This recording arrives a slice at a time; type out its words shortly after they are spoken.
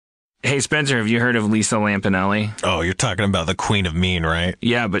Hey, Spencer, have you heard of Lisa Lampanelli? Oh, you're talking about the Queen of Mean, right?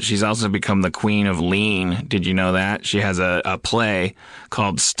 Yeah, but she's also become the Queen of Lean. Did you know that? She has a play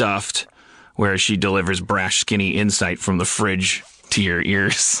called Stuffed, where she delivers brash, skinny insight from the fridge to your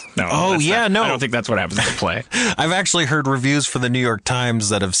ears. No, oh, yeah, not, no. I don't think that's what happens in the play. I've actually heard reviews for the New York Times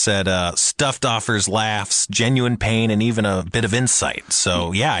that have said Stuffed offers laughs, genuine pain, and even a bit of insight.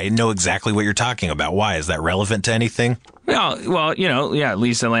 So, yeah, I know exactly what you're talking about. Why? Is that relevant to anything? Well,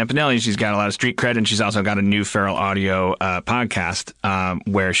 Lisa Lampanelli, she's got a lot of street cred, and she's also got a new Feral Audio podcast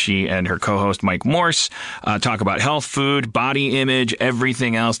where she and her co-host Mike Morse talk about health, food, body image,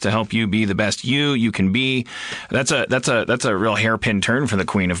 everything else to help you be the best you can be. That's a real hairpin turn for the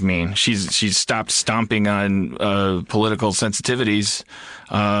Queen of Mean. She's stopped stomping on political sensitivities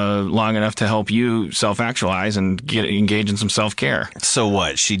long enough to help you self-actualize and engage in some self-care. So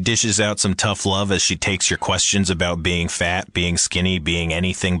what? She dishes out some tough love as she takes your questions about being fat, being skinny, being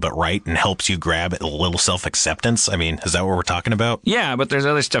anything but right, and helps you grab a little self-acceptance? I mean, is that what we're talking about? Yeah, but there's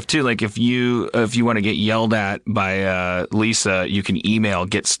other stuff too. Like if you want to get yelled at by Lisa, you can email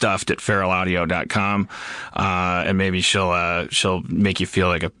getstuffed@feralaudio.com, and maybe she'll make you feel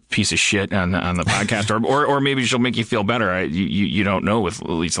like a piece of shit on the podcast, or maybe she'll make you feel better. You don't know with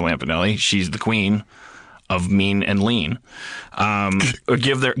Lisa Lampanelli. She's the queen of mean and lean. Or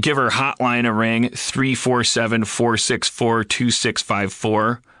give her hotline a ring,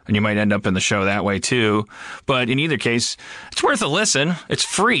 347-464-2654. And you might end up in the show that way too. But in either case, it's worth a listen. It's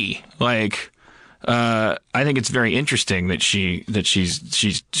free. I think it's very interesting that she's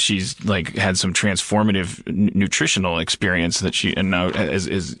like had some transformative nutritional experience that she and now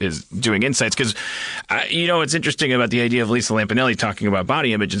is doing insights, because what's interesting about the idea of Lisa Lampanelli talking about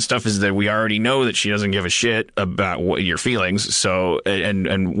body image and stuff is that we already know that she doesn't give a shit about what your feelings. So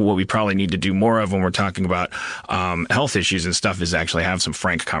and what we probably need to do more of when we're talking about health issues and stuff is actually have some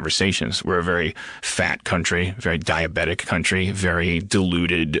frank conversations. We're a very fat country, very diabetic country, very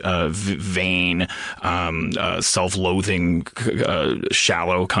deluded, vain, self-loathing,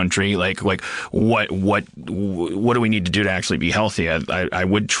 shallow country. Like what do we need to do to actually be healthy? I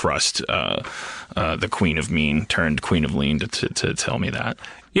would trust the Queen of Mean turned Queen of Lean to tell me that.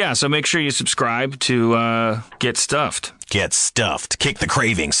 Yeah, so make sure you subscribe to Get Stuffed. Get Stuffed. Kick the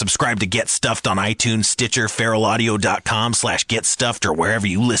craving. Subscribe to Get Stuffed on iTunes, Stitcher, feralaudio.com/getstuffed, or wherever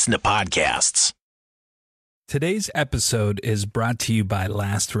you listen to podcasts. Today's episode is brought to you by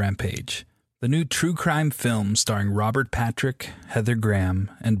Last Rampage, the new true crime film starring Robert Patrick, Heather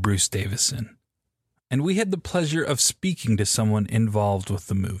Graham, and Bruce Davison. And we had the pleasure of speaking to someone involved with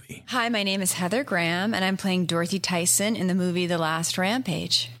the movie. Hi, my name is Heather Graham, and I'm playing Dorothy Tyson in the movie The Last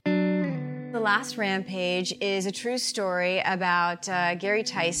Rampage. The Last Rampage is a true story about Gary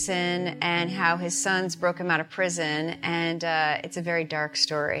Tyson and how his sons broke him out of prison, and it's a very dark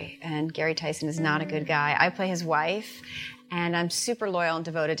story, and Gary Tyson is not a good guy. I play his wife, and I'm super loyal and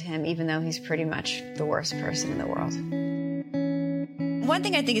devoted to him, even though he's pretty much the worst person in the world. One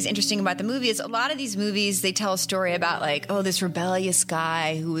thing I think is interesting about the movie is a lot of these movies, they tell a story about this rebellious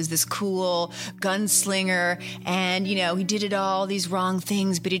guy who was this cool gunslinger and, he did all these wrong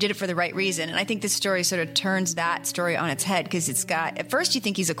things, but he did it for the right reason. And I think this story sort of turns that story on its head, because at first you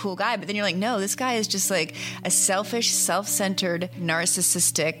think he's a cool guy, but then you're like, no, this guy is just like a selfish, self-centered,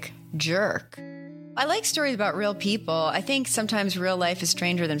 narcissistic jerk. I like stories about real people. I think sometimes real life is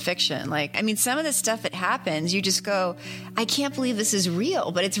stranger than fiction. Some of the stuff that happens, you just go, I can't believe this is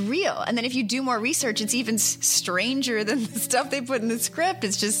real, but it's real. And then if you do more research, it's even stranger than the stuff they put in the script.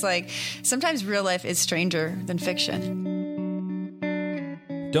 It's just sometimes real life is stranger than fiction.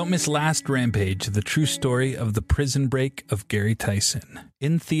 Don't miss Last Rampage, the true story of the prison break of Gary Tyson.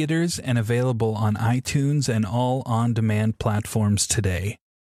 In theaters and available on iTunes and all on-demand platforms today.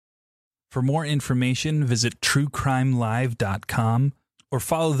 For more information, visit truecrimelive.com or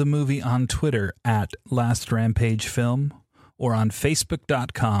follow the movie on Twitter @LastRampageFilm or on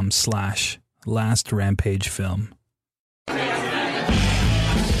Facebook.com/LastRampageFilm.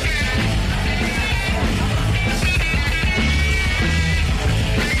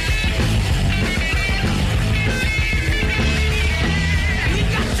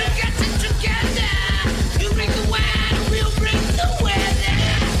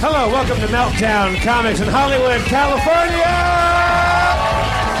 Hello, welcome to Meltdown Comics in Hollywood, California!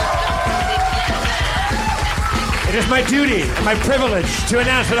 It is my duty and my privilege to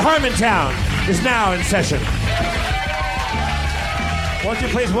announce that Harmontown is now in session. Won't you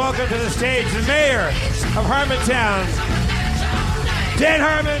please welcome to the stage the mayor of Harmontown, Dan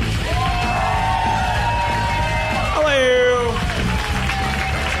Harmon. Hello.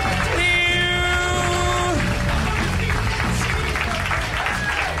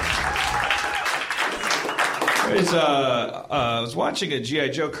 I was watching a G.I.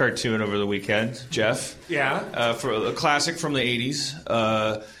 Joe cartoon over the weekend, Jeff. Yeah. For a classic from the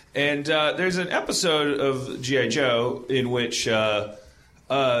 80s. And there's an episode of G.I. Joe in which Cobra,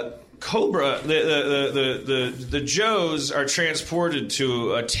 the Joes are transported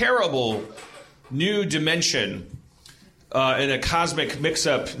to a terrible new dimension. In a cosmic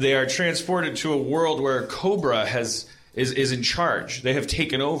mix-up, they are transported to a world where Cobra is in charge. They have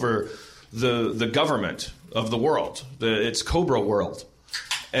taken over the government of the world. It's Cobra world.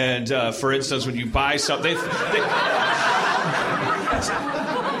 And for instance, when you buy something,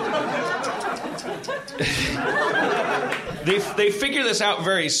 they figure this out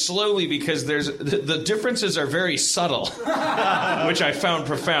very slowly because the differences are very subtle, which I found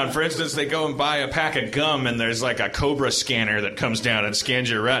profound. For instance, they go and buy a pack of gum, and there's like a Cobra scanner that comes down and scans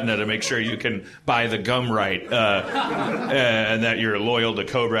your retina to make sure you can buy the gum right, and that you're loyal to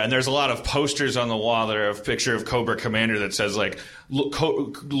Cobra. And there's a lot of posters on the wall that are a picture of Cobra Commander that says like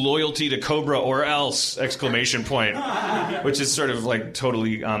loyalty to Cobra or else ! Which is sort of like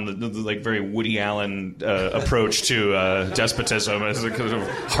totally on the like very Woody Allen approach to despotism, as a kind of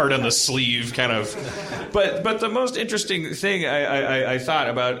heart on the sleeve kind of. But the most interesting thing I thought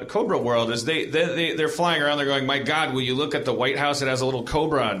about Cobra World is they're flying around. They're going, my God, will you look at the White House? It has a little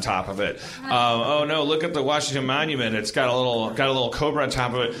Cobra on top of it. Oh no, look at the Washington Monument. It's got a little Cobra on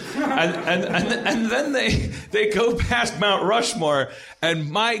top of it. And then they go past Mount Rushmore.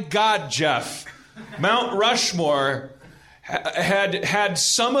 And my God, Jeff, Mount Rushmore had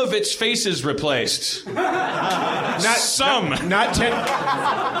some of its faces replaced. Not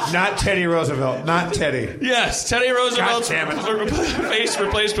Teddy Roosevelt. Not Teddy. Yes, Teddy Roosevelt's face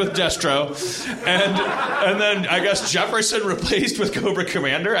replaced with Destro, and then I guess Jefferson replaced with Cobra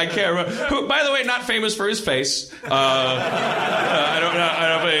Commander. I can't remember. Who, by the way, not famous for his face. I don't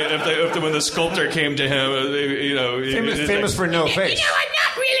know if when the sculptor came to him, famous for no face. You know, I'm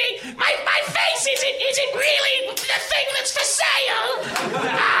not really. My face isn't really the thing that's for sale.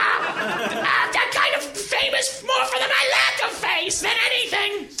 I'm kind of famous more for my lack of face than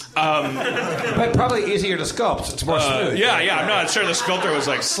anything. But probably easier to sculpt. It's more smooth. Yeah. I'm not sure the sculptor was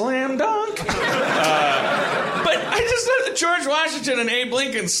like slam dunk. But I just thought that George Washington and Abe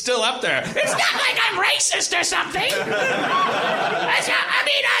Lincoln's still up there. It's not like I'm racist or something. I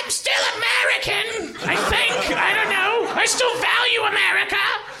mean, I'm still American. I think. I don't know. I still value America.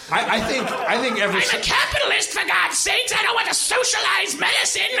 I think every. I'm a capitalist, for God's sakes. I don't want to socialize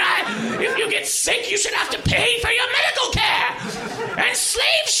medicine. If you get sick, you should have to pay for your medical care. And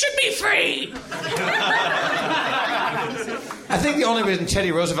slaves should be free. I think the only reason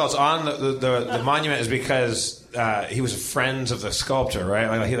Teddy Roosevelt's on the monument is because he was friends of the sculptor,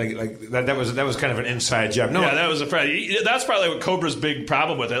 right? That was kind of an inside job. No, yeah, that was a friend. That's probably what Cobra's big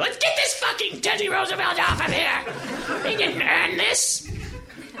problem with it. Let's get this fucking Teddy Roosevelt off of here. He didn't earn this.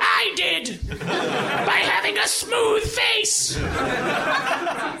 I did. By having a smooth face.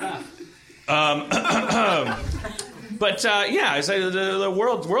 But I say the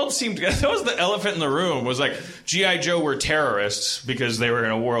world seemed. That was the elephant in the room. Was like G.I. Joe were terrorists because they were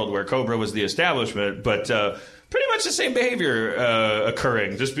in a world where Cobra was the establishment. But pretty much the same behavior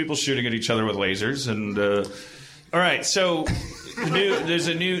occurring. Just people shooting at each other with lasers. And all right, so there's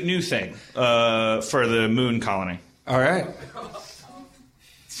a new thing for the moon colony. All right.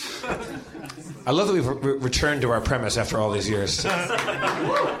 I love that we've returned to our premise after all these years.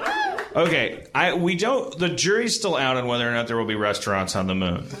 Okay, the jury's still out on whether or not there will be restaurants on the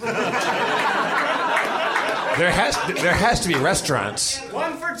moon. There has to be restaurants.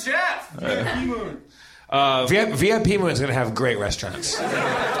 One for Jeff. VIP Moon. VIP Moon is going to have great restaurants.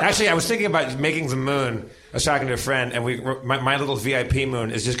 Actually, I was thinking about making the moon. I was talking to a friend, and my little VIP Moon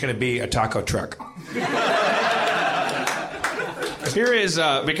is just going to be a taco truck. Here is,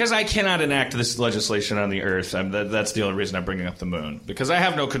 because I cannot enact this legislation on the Earth, that's the only reason I'm bringing up the moon, because I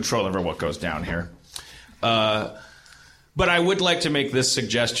have no control over what goes down here. But I would like to make this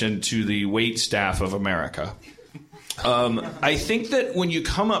suggestion to the wait staff of America. I think that when you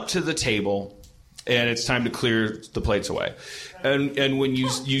come up to the table and it's time to clear the plates away, and when you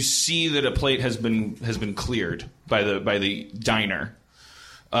see that a plate has been cleared by the diner,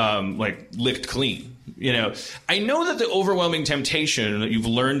 like licked clean. You know, I know that the overwhelming temptation, you've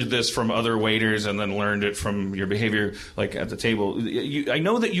learned this from other waiters and then learned it from your behavior, like at the table. I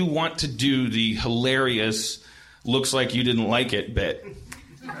know that you want to do the hilarious, looks like you didn't like it bit.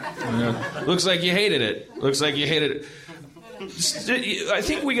 You know? Looks like you hated it. Looks like you hated it. I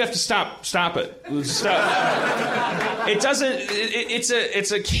think we have to stop it. Stop. It doesn't.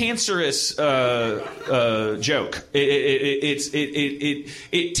 It's a cancerous joke.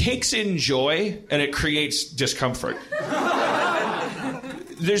 It takes in joy and it creates discomfort.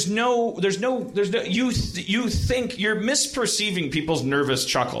 There's no. You think you're misperceiving people's nervous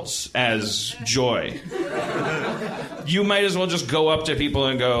chuckles as joy. You might as well just go up to people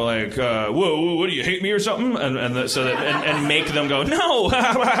and go like, "Whoa, what do you hate me or something?" And make them go, "No."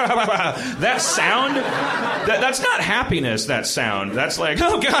 That sound, that's not happiness. That sound, that's like,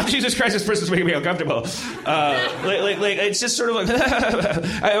 "Oh God, Jesus Christ, this person's making me uncomfortable." It's just sort of like,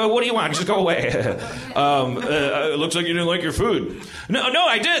 "What do you want? Just go away." It looks like you didn't like your food. No,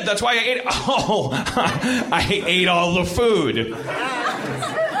 I did. That's why I ate. Oh, I ate all the food.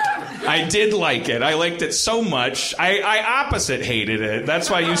 I did like it. I liked it so much. I opposite hated it. That's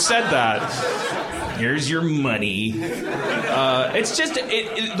why you said that. Here's your money. It's just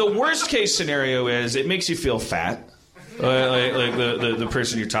the worst case scenario is it makes you feel fat, like the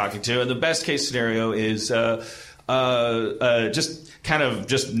person you're talking to, and the best case scenario is just kind of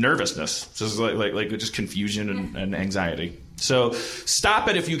just nervousness, just like just confusion and anxiety. So stop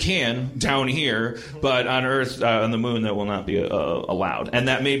it if you can down here, but on Earth, on the moon, that will not be allowed. And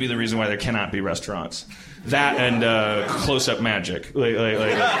that may be the reason why there cannot be restaurants. That and close-up magic.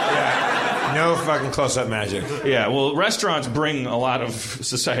 Yeah. No fucking close-up magic. Yeah, well, restaurants bring a lot of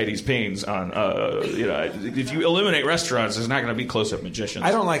society's pains on. If you eliminate restaurants, there's not going to be close-up magicians.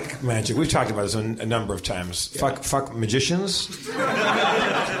 I don't like magic. We've talked about this a number of times. Yeah. Fuck magicians.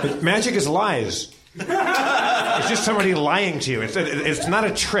 But magic is lies. It's just somebody lying to you. It's not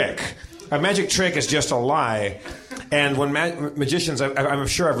a trick. A magic trick is just a lie. And when magicians, I'm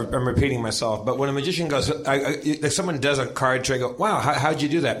sure I'm repeating myself, but when a magician goes, if someone does a card trick, I go, "Wow, how'd you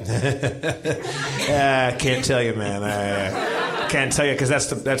do that?" Can't tell you, man. Can't tell you because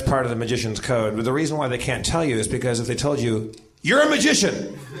that's part of the magician's code. But the reason why they can't tell you is because if they told you, "You're a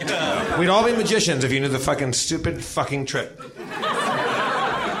magician," we'd all be magicians if you knew the fucking stupid fucking trick.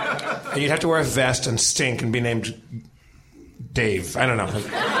 And you'd have to wear a vest and stink and be named Dave. I don't know.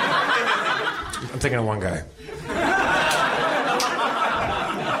 I'm thinking of one guy.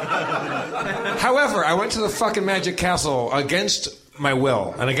 However, I went to the fucking Magic Castle against my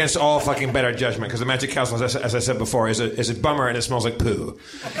will and against all fucking better judgment because the Magic Castle, as I said before, is a bummer and it smells like poo.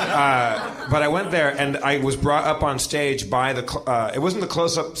 But I went there and I was brought up on stage by it wasn't the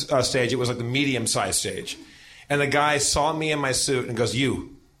close-up stage, it was like the medium-sized stage. And the guy saw me in my suit and goes,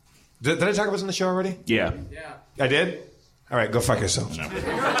 "You." Did I talk about this on the show already? Yeah. I did? All right, go fuck yourself. No.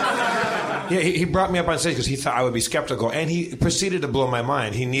 Yeah, he brought me up on stage because he thought I would be skeptical, and he proceeded to blow my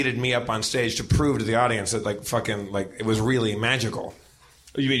mind. He needed me up on stage to prove to the audience that it was really magical.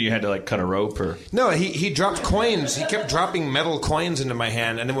 You mean you had to cut a rope or? No, he dropped coins. He kept dropping metal coins into my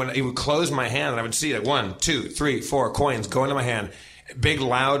hand, and then when he would close my hand, and I would see 1, 2, 3, 4 coins go into my hand, big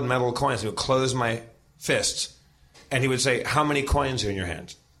loud metal coins. He would close my fists, and he would say, "How many coins are in your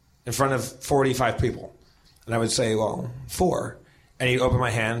hand?" In front of 45 people. And I would say, "Well, 4. And he'd open my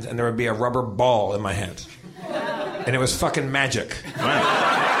hand, and there would be a rubber ball in my hand. And it was fucking magic.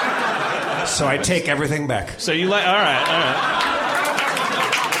 Wow. So I take everything back. So you all right.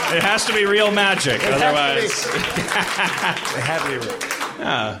 It has to be real magic, otherwise. It had to be real.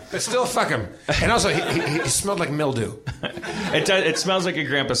 But still, fuck him. And also, he smelled like mildew. It smells like your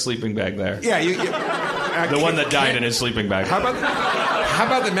grandpa's sleeping bag there. Yeah, the one that died in his sleeping bag. How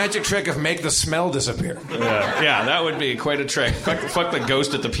about the magic trick of make the smell disappear? Yeah, that would be quite a trick. Fuck the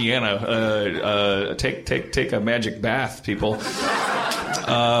ghost at the piano. Take a magic bath, people.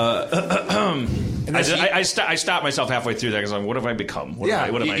 I stopped myself halfway through that because I'm like, what have I become?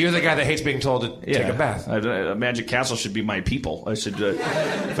 You're the guy that hates being told to take a bath. A magic castle should be my people. I should,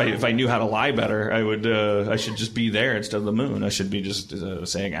 if I knew how to lie better, I should just be there instead of the moon. I should be just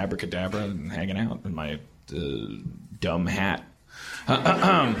saying abracadabra and hanging out in my dumb hat.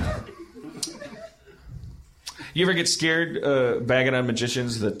 You ever get scared bagging on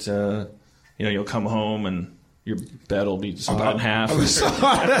magicians that you'll come home and your bed will be split in half?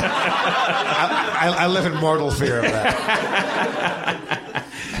 I live in mortal fear of that.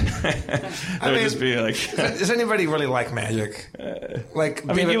 Just be like, does anybody really like magic?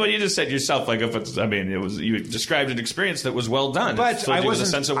 You just said yourself, you described an experience that was well done. But I wasn't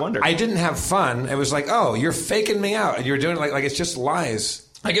a sense of wonder. I didn't have fun. It was like, oh, you're faking me out, and you're doing it like it's just lies.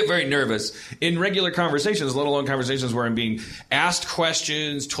 I get very nervous in regular conversations, let alone conversations where I'm being asked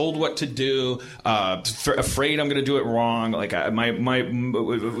questions, told what to do, afraid I'm going to do it wrong.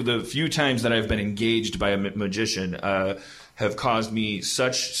 The few times that I've been engaged by a magician have caused me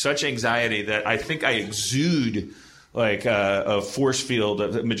such anxiety that I think I exude like a force field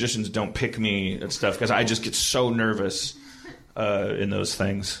that magicians don't pick me and stuff because I just get so nervous in those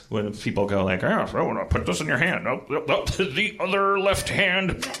things when people go like, "Oh, I want to put this in your hand." Oh, the other left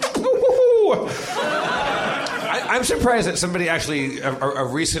hand. I'm surprised that somebody actually, a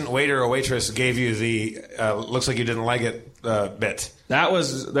recent waiter or waitress, gave you the "looks like you didn't like it" bit. That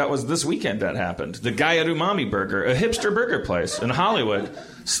was this weekend that happened. The guy at Umami Burger, a hipster burger place in Hollywood.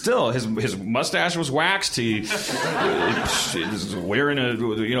 Still, his mustache was waxed. He was wearing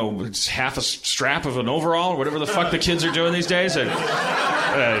half a strap of an overall, whatever the fuck the kids are doing these days. A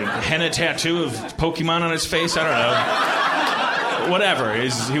henna tattoo of Pokemon on his face. I don't know. Whatever.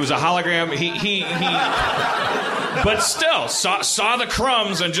 He was a hologram. He but still saw the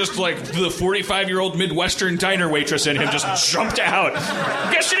crumbs and just like the 45-year-old Midwestern diner waitress in him just jumped out.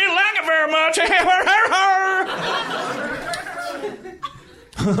 Guess you didn't like it very much.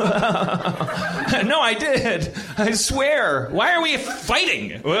 No, I did. I swear. Why are we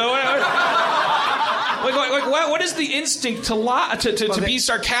fighting? What is the instinct to be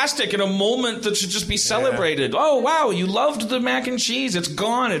sarcastic in a moment that should just be celebrated? Yeah. Oh wow, you loved the mac and cheese. It's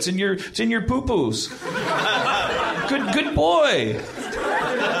gone. It's in your poo-poos. Good boy.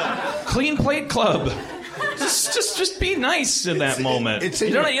 Clean Plate Club. Just be nice in that moment. You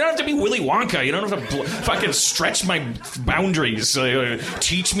don't have to be Willy Wonka. You don't have to fucking stretch my boundaries.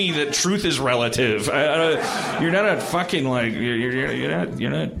 Teach me that truth is relative. You're not a fucking like. You're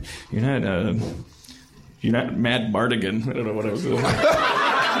not Mad Mardigan. I don't know what I was doing.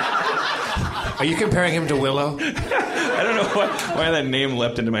 Are you comparing him to Willow? I don't know why that name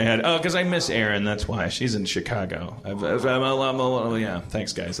leapt into my head. Oh, because I miss Erin. That's why. She's in Chicago. Yeah,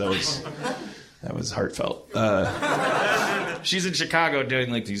 thanks, guys. That was heartfelt. She's in Chicago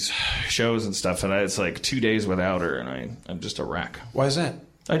doing like these shows and stuff, and it's like 2 days without her, and I'm just a wreck. Why is that?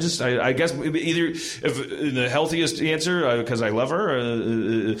 I guess either if the healthiest answer because I love her.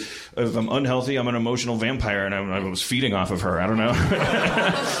 If I'm unhealthy, I'm an emotional vampire, and I was feeding off of her. I don't know.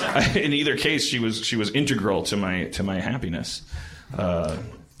 In either case, she was integral to my happiness. Are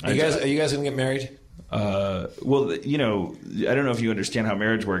you guys gonna get married? Well, I don't know if you understand how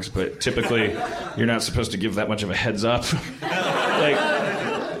marriage works, but typically you're not supposed to give that much of a heads up. Like,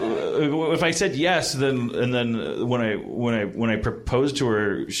 if I said yes, then when I propose to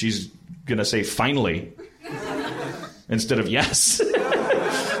her, she's gonna say finally instead of yes.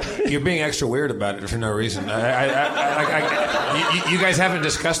 You're being extra weird about it for no reason. You guys haven't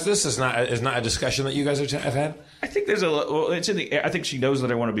discussed this. It's not a discussion that you guys have had. I think there's it's in the. I think she knows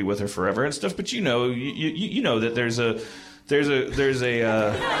that I want to be with her forever and stuff. But you know that there's a. There's a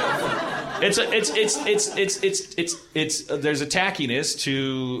tackiness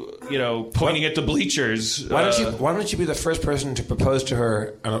to pointing at the bleachers. Why don't you be the first person to propose to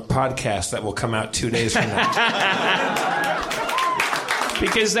her on a podcast that will come out 2 days from now?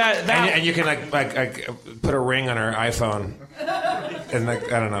 Because that and you can like put a ring on her iPhone and I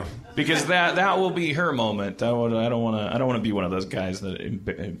don't know. Because that will be her moment. I don't want to be one of those guys that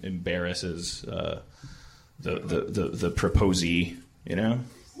embarrasses the proposee. I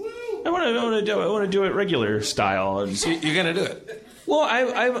want to do it regular style. And so you're gonna do it. Well,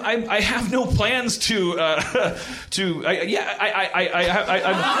 I have no plans to.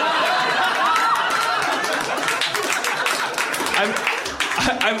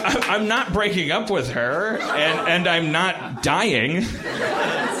 I'm not breaking up with her, and I'm not dying.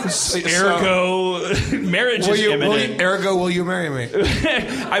 Ergo, marriage is imminent. Ergo, will you marry me?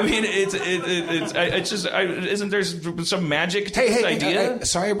 I mean, it's just isn't there some magic to this idea?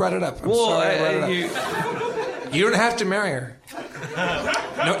 Sorry I brought it up. You don't have to marry her.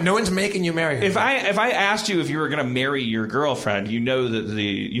 No one's making you marry her. If I asked you if you were going to marry your girlfriend,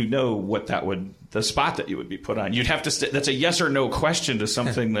 what that would. The spot that you would be put on, you'd have to. That's a yes or no question to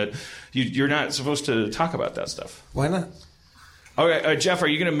something that you're not supposed to talk about that stuff. Why not? Okay, Jeff, are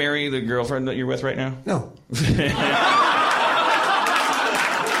you going to marry the girlfriend that you're with right now? No.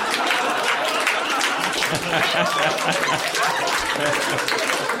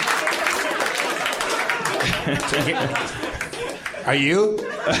 Are you?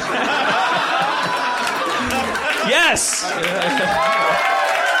 Yes.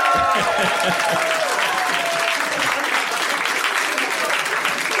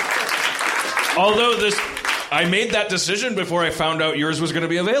 Although I made that decision before I found out yours was going to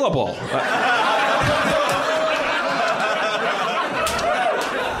be available.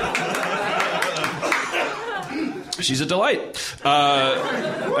 She's a delight.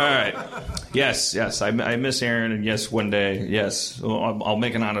 All right. Yes. I miss Erin, and yes, one day, yes, I'll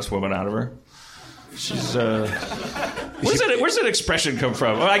make an honest woman out of her. She's Where's that expression come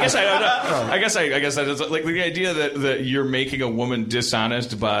from? Well, I guess that is like the idea that you're making a woman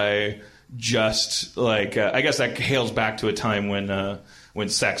dishonest by just like I guess that hails back to a time when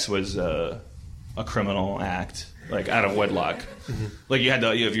sex was a criminal act, like out of wedlock. Mm-hmm. Like you had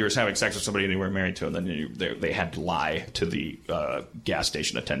to, if you were having sex with somebody and you were married to them, then they had to lie to the gas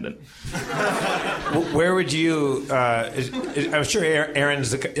station attendant. Where would you? I'm sure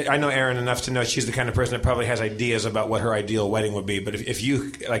Erin's. I know Erin enough to know she's the kind of person that probably has ideas about what her ideal wedding would be. But if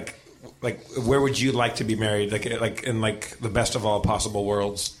you like, where would you like to be married? Like in the best of all possible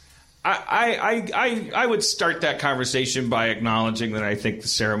worlds. I would start that conversation by acknowledging that I think the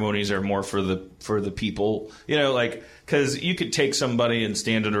ceremonies are more for the people, because you could take somebody and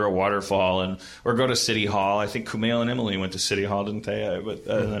stand under a waterfall or go to City Hall. I think Kumail and Emily went to City Hall, didn't they? And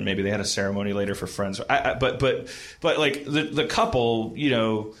then maybe they had a ceremony later for friends. But like the couple,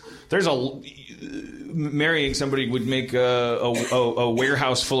 there's marrying somebody would make a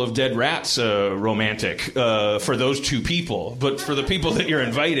warehouse full of dead rats romantic for those two people. But for the people that you're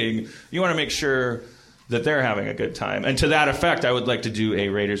inviting, you want to make sure that they're having a good time. And to that effect, I would like to do a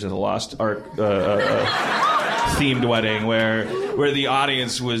Raiders of the Lost Ark themed wedding where the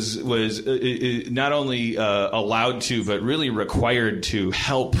audience was not only allowed to, but really required to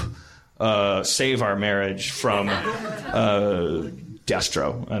help save our marriage from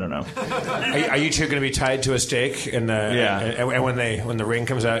Destro. I don't know. Are you two going to be tied to a stake? And when the ring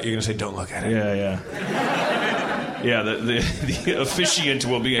comes out, you're going to say, "Don't look at it." Yeah. The officiant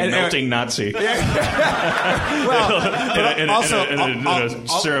will be a melting Nazi. In a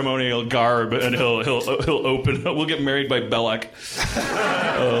ceremonial garb, and he'll open. We'll get married by Belloc.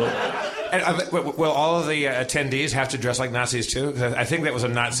 Will all of the attendees have to dress like Nazis too? 'Cause I think that was a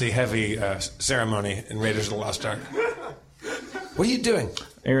Nazi-heavy ceremony in Raiders of the Lost Ark. What are you doing?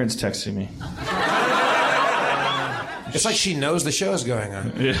 Erin's texting me. It's like she knows the show's going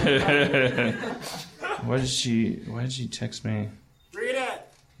on. Why did she text me? Read it.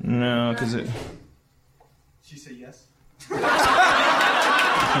 No, because it. She said yes.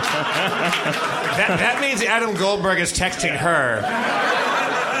 That means Adam Goldberg is texting her,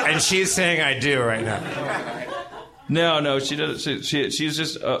 and she's saying "I do" right now. No, she doesn't. She's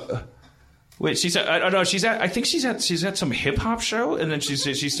just. Wait, she said, no, I think she's at some hip hop show, and then she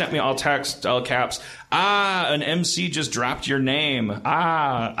sent me all caps. An MC just dropped your name. And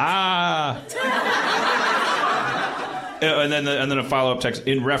then a follow up text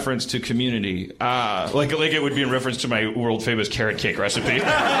in reference to Community. Like it would be in reference to my world famous carrot cake recipe.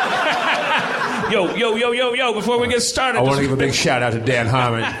 Yo! Before we get started, I want to give a big shout out to Dan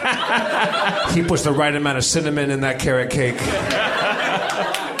Harmon. He puts the right amount of cinnamon in that carrot cake.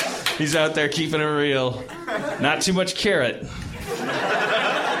 He's out there keeping it real. Not too much carrot.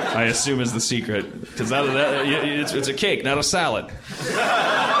 I assume is the secret. Because it's a cake, not a salad.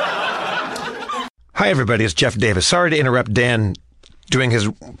 Hi, everybody. It's Jeff Davis. Sorry to interrupt Dan doing his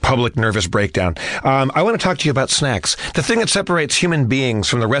public nervous breakdown. I want to talk to you about snacks. The thing that separates human beings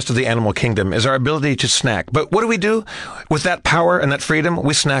from the rest of the animal kingdom is our ability to snack. But what do we do with that power and that freedom?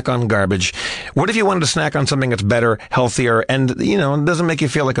 We snack on garbage. What if you wanted to snack on something that's better, healthier, and, doesn't make you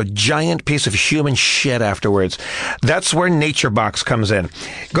feel like a giant piece of human shit afterwards? That's where NatureBox comes in.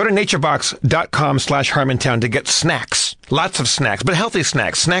 Go to naturebox.com/Harmontown to get snacks. Lots of snacks, but healthy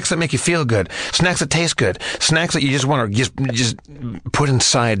snacks. Snacks that make you feel good. Snacks that taste good. Snacks that you just want to just put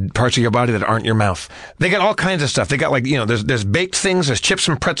inside parts of your body that aren't your mouth. They got all kinds of stuff. They got there's baked things, there's chips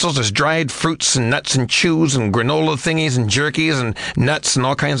and pretzels, there's dried fruits and nuts and chews and granola thingies and jerkies and nuts and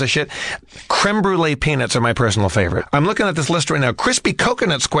all kinds of shit. Creme brulee peanuts are my personal favorite. I'm looking at this list right now. Crispy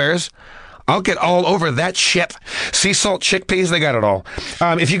coconut squares. I'll get all over that shit. Sea salt chickpeas, they got it all.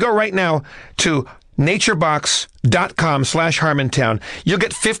 If you go right now to naturebox.com/Harmontown, you'll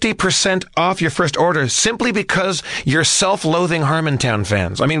get 50% off your first order simply because you're self-loathing Harmontown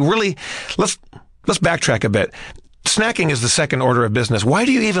fans. I mean, really, let's backtrack a bit. Snacking is the second order of business. Why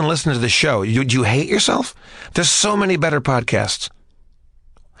do you even listen to the show? Do you hate yourself? There's so many better podcasts.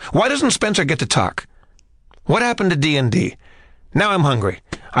 Why doesn't Spencer get to talk? What happened to D&D? Now I'm hungry.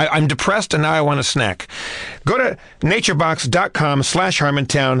 I'm depressed and now I want a snack. Go to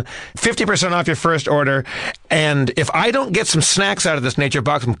naturebox.com/Harmontown, 50% off your first order. And if I don't get some snacks out of this Nature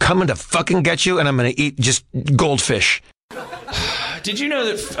Box, I'm coming to fucking get you and I'm going to eat just goldfish. Did you know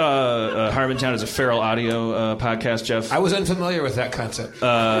that Harmontown is a Feral Audio podcast, Jeff? I was unfamiliar with that concept.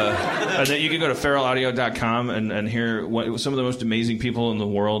 And that you can go to feralaudio.com and hear some of the most amazing people in the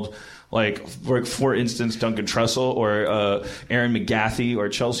world. Like, for instance, Duncan Trussell or Aaron McGathy or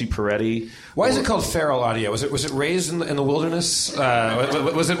Chelsea Peretti. Why is it called feral audio? Was it raised in the wilderness?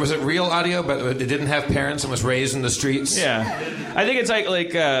 Was it real audio, but it didn't have parents and was raised in the streets? Yeah, I think it's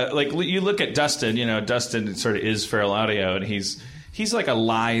like you look at Dustin. You know, Dustin sort of is feral audio, and he's like a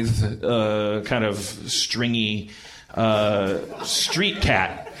lithe, kind of stringy street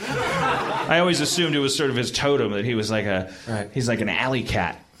cat. I always assumed it was sort of his totem, that he was like he's like an alley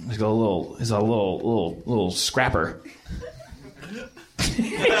cat. He's a little scrapper.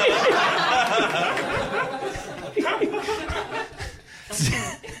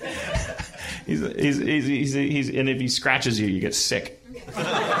 he's and if he scratches you, you get sick. Is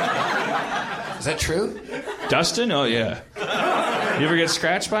that true? Dustin? Oh yeah. You ever get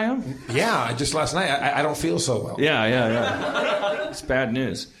scratched by him? Yeah, just last night. I don't feel so well. Yeah. It's bad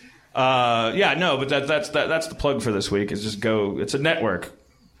news. But that's the plug for this week. Is just go. It's a network.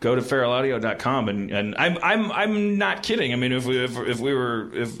 Go to feralaudio.com and I'm not kidding. I mean, if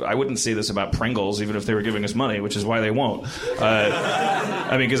I wouldn't say this about Pringles, even if they were giving us money, which is why they won't.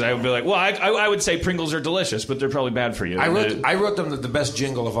 Because I would be like, well, I would say Pringles are delicious, but they're probably bad for you. I wrote them the best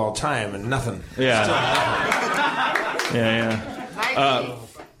jingle of all time, and nothing. Yeah. Yeah. Nike.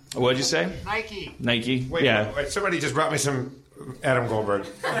 What'd you say? Nike. Wait, somebody just brought me some Adam Goldberg.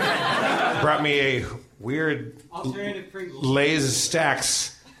 Brought me a weird Alternative Pringles. Lay's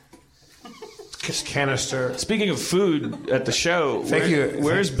Stacks canister. Speaking of food at the show,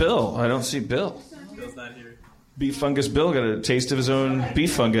 where's Bill? I don't see Bill. Bill's not here. Beef Fungus Bill got a taste of his own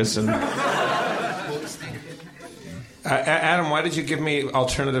beef fungus. And Adam, why did you give me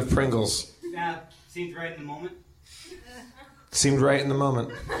alternative Pringles? Seems right in the moment. Seemed right in the moment.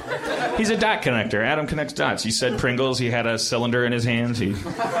 he's a dot connector. Adam connects dots. You said Pringles. He had a cylinder in his hands. Wait,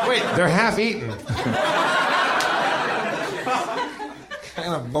 they're half eaten.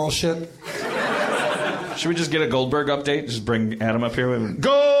 Kind of bullshit. Should we just get a Goldberg update? Just bring Adam up here.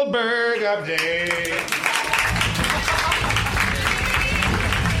 Goldberg update.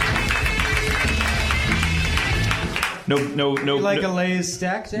 No. You like a Lay's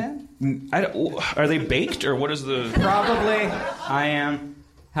stack, Dan? Are they baked or what is the? Probably. I am.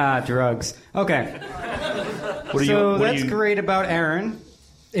 Drugs. Okay. What That's great about Aaron.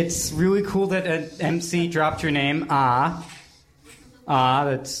 It's really cool that an MC dropped your name.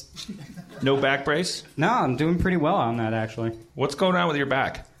 That's. No back brace? No, I'm doing pretty well on that, actually. What's going on with your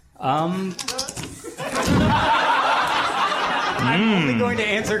back? I'm only going to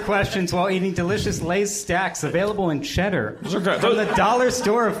answer questions while eating delicious Lay's stacks available in cheddar from the dollar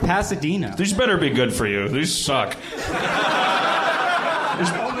store of Pasadena. These better be good for you. These suck.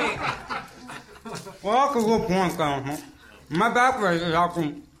 Well, that's a good point, huh? My back brace is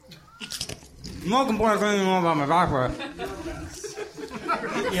actually... Most important thing you know about my back brace.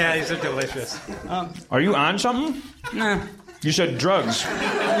 Yeah, these are delicious. Are you on something? Nah. You said drugs.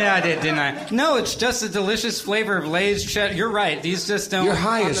 Yeah, I did, didn't I? No, it's just a delicious flavor of Lay's cheddar. You're right. These just don't... You're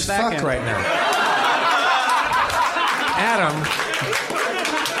high as fuck end. right now. Adam,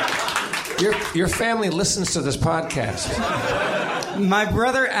 your family listens to this podcast. My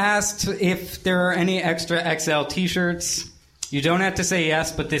brother asked if there are any extra XL t-shirts. You don't have to say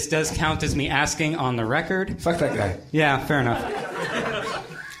yes, but this does count as me asking on the record. Fuck that guy. Yeah, fair enough.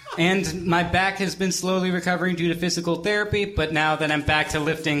 And my back has been slowly recovering due to physical therapy, but now that I'm back to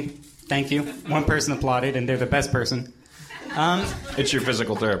lifting, thank you. One person applauded, and they're the best person. It's your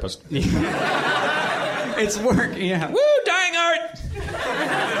physical therapist. It's work, yeah. Woo, dying art!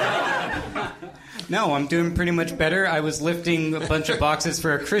 No, I'm doing pretty much better. I was lifting a bunch of boxes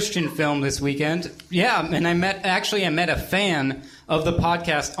for a Christian film this weekend. Yeah, and I met a fan of the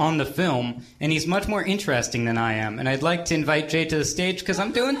podcast on the film, and he's much more interesting than I am. And I'd like to invite Jay to the stage because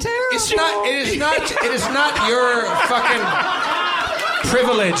I'm doing terrible. It is not your fucking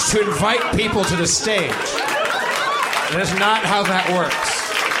privilege to invite people to the stage. That is not how that works.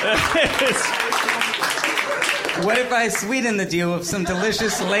 What if I sweeten the deal with some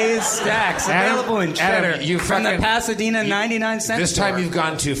delicious Lay's stacks available in cheddar from the Pasadena 99 cent This time you've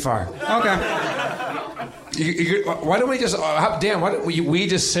gone too far. Okay. Why don't we just, Dan, why don't we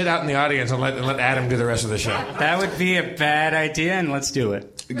just sit out in the audience and let Adam do the rest of the show? That would be a bad idea, and let's do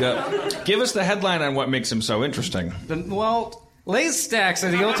it. Give us the headline on what makes him so interesting. Lay's stacks are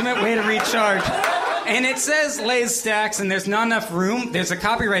the ultimate way to recharge. And it says Lay's stacks, and there's not enough room. There's a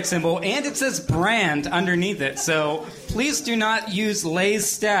copyright symbol, and it says brand underneath it. So please do not use Lay's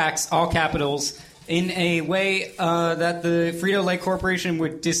stacks, all capitals, in a way that the Frito-Lay Corporation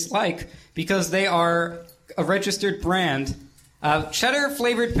would dislike because they are a registered brand.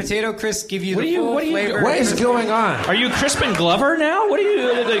 Cheddar-flavored potato crisps give you the full flavor. What is going on? Are you Crispin Glover now? What are you?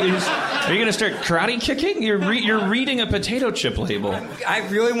 Are you going to start karate kicking? You're reading a potato chip label. I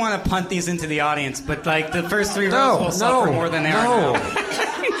really want to punt these into the audience, but like the first 3 rows will suffer more than they are now.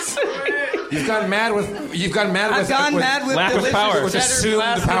 You've gone mad with. I've gone mad with lack of delicious power. With cheddar assumed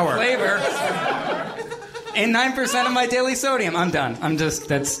plastic power. flavor. And 9% of my daily sodium. I'm done.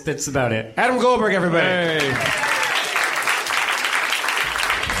 That's about it. Adam Goldberg, everybody. Hey.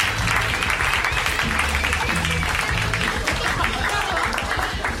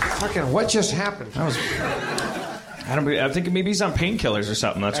 Fucking, what just happened? I think maybe he's on painkillers or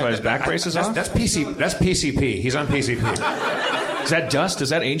something. That's why his back brace is off. That's PCP. He's on PCP. Is that dust?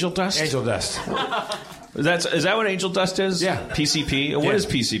 Is that angel dust? Angel dust. Is that what angel dust is? Yeah. PCP. What is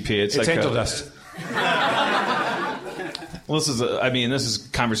PCP? It's like angel dust. Well, this is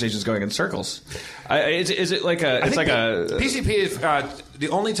conversations going in circles. Is it like a? It's like a PCP is the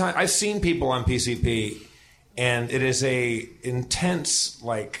only time I've seen people on PCP, and it is a intense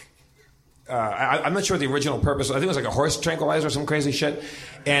like. I'm not sure the original purpose. I think it was like a horse tranquilizer or some crazy shit.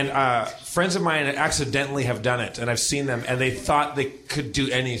 And friends of mine accidentally have done it, and I've seen them, and they thought they could do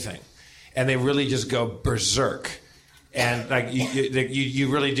anything, and they really just go berserk. And like you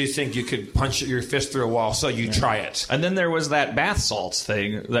really do think you could punch your fist through a wall, so you try it. And then there was that bath salts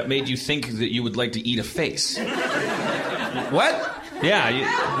thing that made you think that you would like to eat a face. What?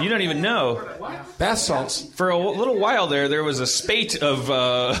 Yeah, you don't even know. Bath salts. For a little while there was a spate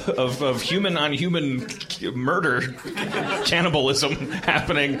of human on human murder, cannibalism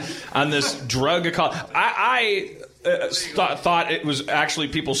happening on this drug called. I thought it was actually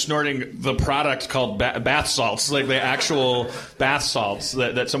people snorting the product called bath salts, like the actual bath salts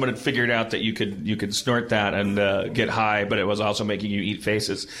that someone had figured out that you could snort that and get high, but it was also making you eat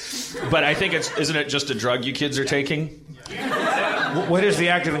faces. But I think isn't it just a drug you kids are taking? What is the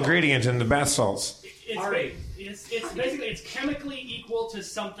active ingredient in the bath salts? It's basically it's chemically equal to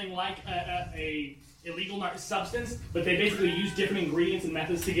something like a illegal substance, but they basically use different ingredients and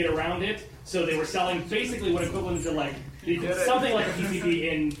methods to get around it. So they were selling basically what equivalent to like something like a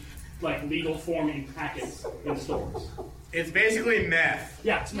PCP in like legal form in packets in stores. It's basically meth.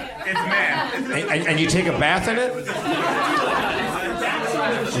 Yeah, it's meth. It's meth. And you take a bath in it?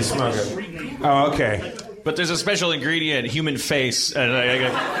 You smoke it. Oh, okay. But there's a special ingredient, human face, and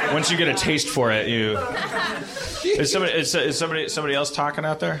once you get a taste for it, you. Is somebody else talking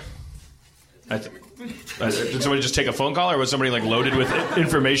out there? Did somebody just take a phone call, or was somebody like loaded with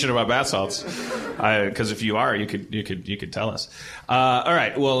information about bath salts? Because if you are, you could tell us. All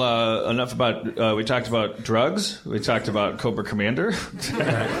right. Well, enough about. We talked about drugs. We talked about Cobra Commander.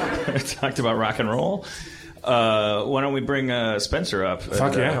 We talked about rock and roll. Why don't we bring Spencer up?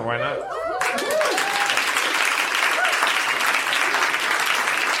 Fuck yeah! Why not?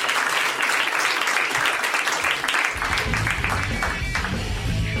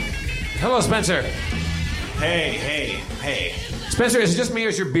 Hello, Spencer. Hey. Spencer, is it just me, or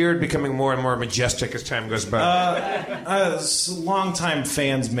is your beard becoming more and more majestic as time goes by? Longtime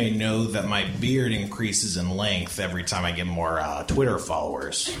fans may know that my beard increases in length every time I get more Twitter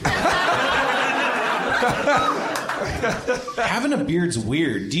followers. Having a beard's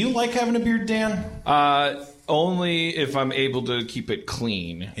weird. Do you like having a beard, Dan? Only if I'm able to keep it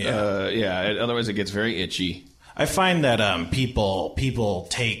clean. Yeah. Otherwise, it gets very itchy. I find that people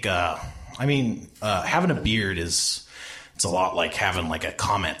take. Having a beard it's a lot like having like a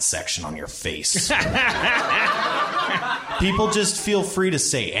comment section on your face. People just feel free to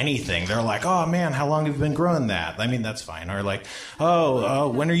say anything. They're like, "Oh man, how long have you been growing that?" I mean, that's fine. Or like, "Oh,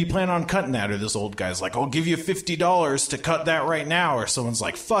 when are you planning on cutting that?" Or this old guy's like, "I'll give you $50 to cut that right now." Or someone's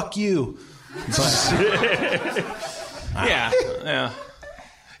like, "Fuck you." But,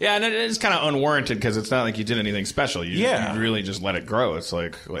 Yeah, and it's kind of unwarranted because it's not like you did anything special. You really just let it grow. It's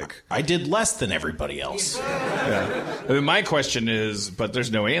like I did less than everybody else. Yeah. I mean, my question is, but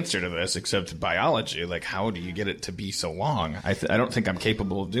there's no answer to this except biology. Like, how do you get it to be so long? I don't think I'm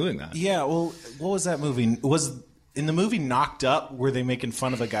capable of doing that. Yeah. Well, what was that movie? Was in the movie Knocked Up? Were they making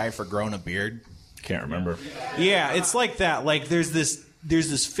fun of a guy for growing a beard? Can't remember. Yeah, it's like that. Like there's this there's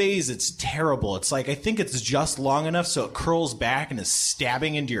this phase that's terrible. It's like I think it's just long enough so it curls back and is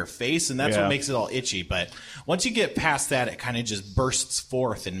stabbing into your face, and that's what makes it all itchy. But once you get past that, it kind of just bursts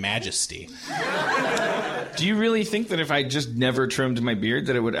forth in majesty. Do you really think that if I just never trimmed my beard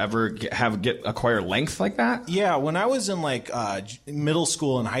that it would ever acquire length like that? Yeah, when I was in like middle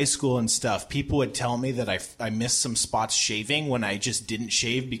school and high school and stuff, people would tell me that I missed some spots shaving when I just didn't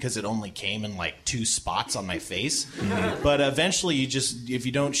shave because it only came in like 2 spots on my face. Mm-hmm. But eventually, if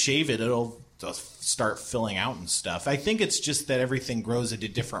you don't shave it, it'll start filling out and stuff. I think it's just that everything grows at a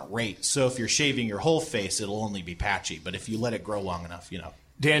different rate. So if you're shaving your whole face, it'll only be patchy. But if you let it grow long enough,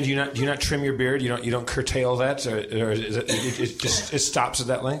 Dan, do you not trim your beard? You don't curtail that, or is it stops at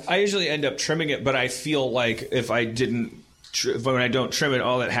that length? I usually end up trimming it, but I feel like if I didn't, when I don't trim it,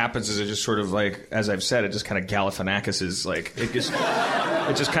 all that happens is it just sort of like, as I've said, it just kind of Galifianacuses. Like it gets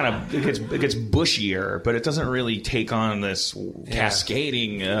bushier, but it doesn't really take on this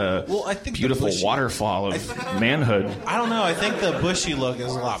cascading, I think beautiful waterfall of manhood. I don't know. I think the bushy look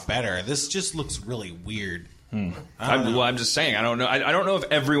is a lot better. This just looks really weird. I'm just saying. I don't know. I don't know if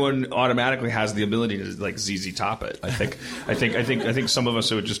everyone automatically has the ability to like ZZ Top it. I think some of us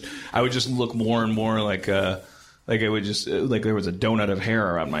I would just look more and more like it would just like there was a donut of hair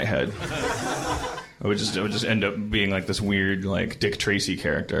around my head. I would just end up being like this weird like Dick Tracy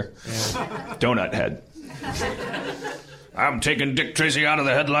character, donut head. I'm taking Dick Tracy out of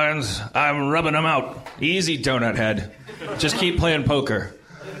the headlines. I'm rubbing him out. Easy, donut head. Just keep playing poker.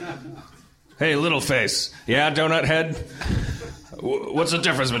 Hey, little face. Yeah, donut head? What's the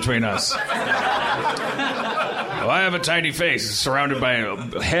difference between us? Well, I have a tiny face surrounded by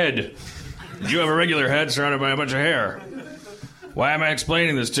a head. You have a regular head surrounded by a bunch of hair. Why am I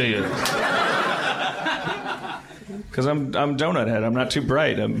explaining this to you? Because I'm donut head. I'm not too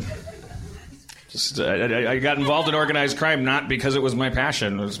bright. I got involved in organized crime not because it was my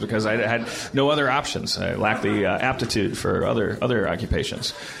passion. It was because I had no other options. I lacked the aptitude for other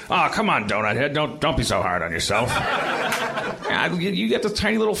occupations. Oh, come on, donut head. Don't be so hard on yourself. You get this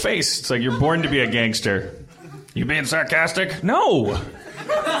tiny little face. It's like you're born to be a gangster. You being sarcastic? No.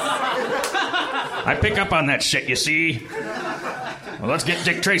 I pick up on that shit, you see. Well, let's get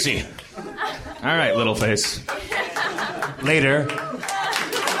Dick Tracy. All right, little face. Later.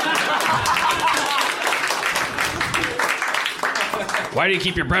 Why do you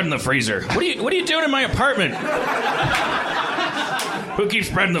keep your bread in the freezer? What are you doing in my apartment? Who keeps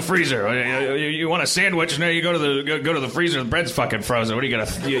bread in the freezer? You want a sandwich? Now you go to the freezer. The bread's fucking frozen. What are you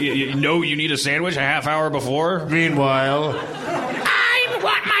gonna? You know you need a sandwich a half hour before. Meanwhile, I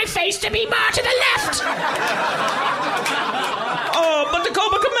want my face to be more to the left. Oh, but the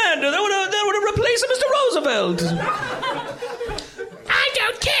Cobra Commander, that would have replaced Mr. Roosevelt. I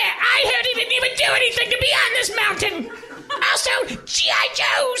don't care. I heard he didn't even do anything to be on this mountain. Also, G.I.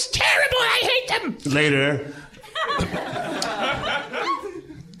 Joe's terrible. I hate them. Later.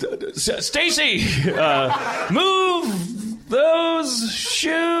 Stacy, move those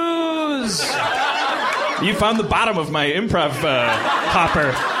shoes. You found the bottom of my improv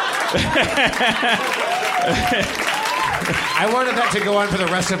hopper. I wanted that to go on for the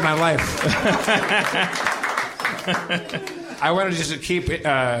rest of my life. I wanted just to keep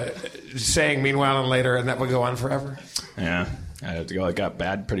saying meanwhile and later, and that would go on forever. Yeah. I had to go. It got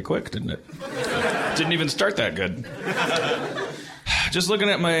bad pretty quick, didn't it? Didn't even start that good. Just looking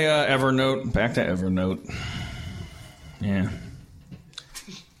at my Evernote. Back to Evernote. Yeah.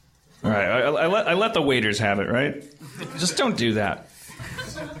 All right. I let the waiters have it, right? Just don't do that.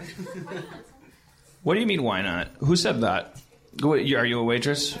 What do you mean, why not? Who said that? Are you a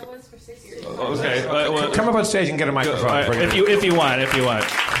waitress? Okay. Come up on stage and get a microphone. If you want.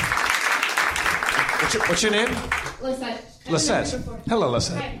 What's your name? Lisette. Hello,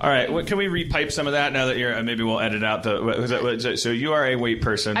 Lisette. All right. Can we repipe some of that now that you're... maybe we'll edit out the... So you are a wait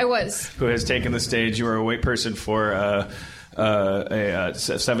person. I was. Who has taken the stage. You were a wait person for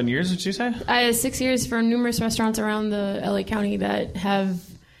 7 years, did you say? 6 years for numerous restaurants around the LA County that have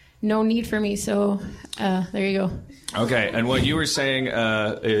no need for me. So there you go. Okay. And what you were saying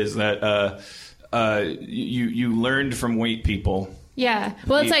is that you learned from wait people. Yeah.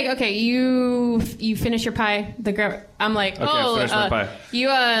 Well, it's like, okay, you finish your pie. I'm like, finish my pie. You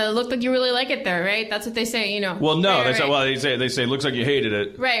look like you really like it there, right? That's what they say, Well, no, right. Well, they say looks like you hated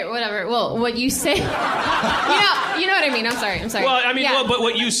it. Right, whatever. Well, what you say, you know what I mean. I'm sorry. Well, I mean, but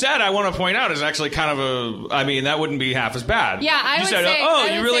what you said, I want to point out, is actually kind of that wouldn't be half as bad. Yeah, I you would said,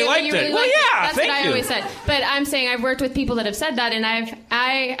 say, you really liked it. Really well, yeah, that's thank what you. I always said. But I'm saying I've worked with people that have said that, and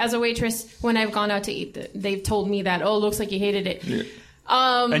I as a waitress, when I've gone out to eat, they've told me that, looks like you hated it. Yeah.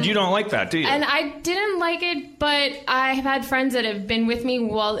 And you don't like that, do you? And I didn't like it, but I have had friends that have been with me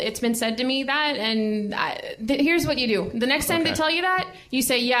while it's been said to me that, and here's what you do. The next time they tell you that, you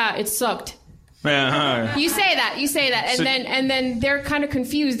say, yeah, it sucked. You say that, and then they're kind of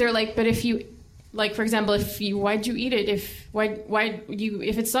confused. They're like, but if you, like, for example, why'd you eat it? If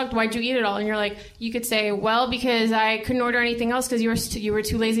it sucked, why'd you eat it all? And you're like, you could say, well, because I couldn't order anything else because you were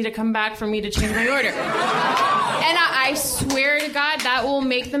too lazy to come back for me to change my order. And I swear to God, that will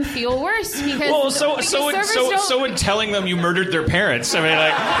make them feel worse because so in telling them you murdered their parents. I mean,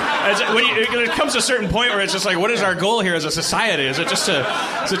 like, when it comes to a certain point where it's just like, what is our goal here as a society? Is it just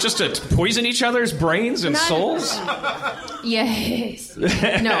to poison each other's brains and souls? Yes.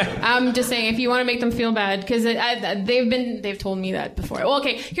 No, I'm just saying if you want to make them feel bad because they've told me that before. Well,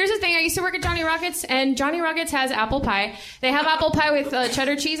 okay, here's the thing. I used to work at Johnny Rockets, and Johnny Rockets has apple pie. They have apple pie with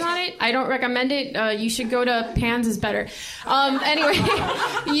cheddar cheese on it. I don't recommend it. You should go to Pan's is better. Anyway,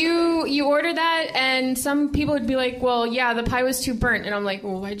 you order that, and some people would be like, well, yeah, the pie was too burnt. And I'm like,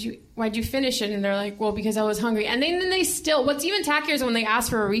 well, why'd you finish it? And they're like, well, because I was hungry. And then they still, what's even tackier is when they ask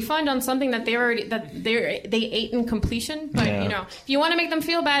for a refund on something that they ate in completion. But, if you want to make them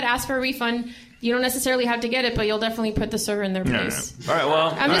feel bad, ask for a refund. You don't necessarily have to get it, but you'll definitely put the server in their place. All right,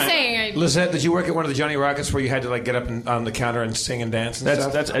 well, I'm just saying. Lizette, did you work at one of the Johnny Rockets where you had to get up on the counter and sing and dance and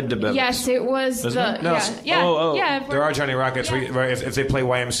stuff? That's Ed DeBevis. Yes, it was yeah. There are Johnny Rockets where if they play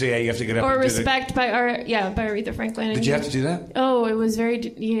YMCA, you have to get up. Or and Respect by Aretha Franklin. Did you have to do that? Oh, it was very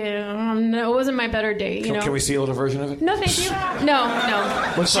no, it wasn't my better day. Can we see a little version of it? No, thank you. No.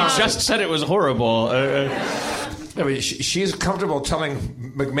 Well, she just said it was horrible. I mean, she's comfortable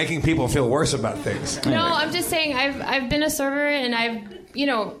making people feel worse about things. No, I'm just saying I've been a server and I've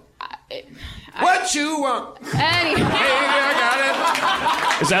what you want? Anyway. I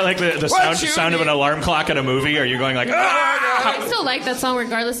got it. Is that like the sound of an alarm clock at a movie? Or are you going like, I still like that song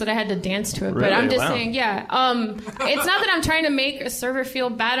regardless that I had to dance to it. Really? But I'm just saying, it's not that I'm trying to make a server feel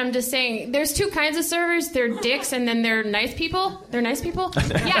bad. I'm just saying there's two kinds of servers. They're dicks and then they're nice people. They're nice people?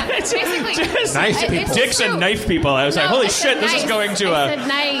 Yeah, basically. Nice people. Dicks and knife people. I was like, holy shit, this is going to I said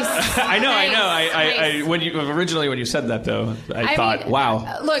nice. I know. Nice. When you said that though, I thought,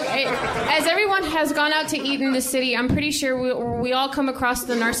 wow. Look, as everyone has gone out to eat in the city, I'm pretty sure we all come across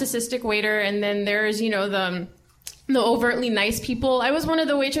the narcissistic waiter, and then there's the overtly nice people. I was one of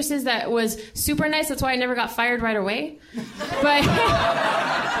the waitresses that was super nice. That's why I never got fired right away. But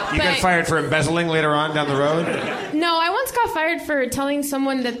you got fired for embezzling later on down the road? No, I once got fired for telling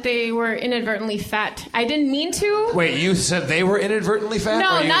someone that they were inadvertently fat. I didn't mean to. Wait, you said they were inadvertently fat? No,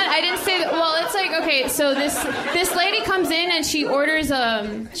 I didn't say that. Well, it's like, okay, so this lady comes in and she orders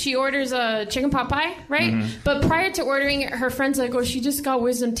a chicken pot pie, right? Mm-hmm. But prior to ordering it, her friend's like, "Oh, she just got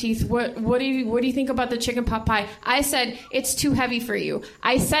wisdom teeth. What do you think about the chicken pot pie?" I said, "It's too heavy for you."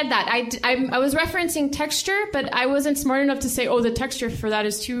 I said that. I was referencing texture, but I wasn't smart enough to say, "Oh, the texture for that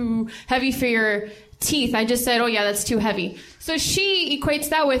is too heavy for your teeth." I just said, "Oh yeah, that's too heavy." So she equates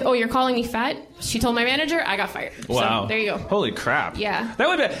that with, "Oh, you're calling me fat?" She told my manager, I got fired. Wow. So there you go. Holy crap. Yeah.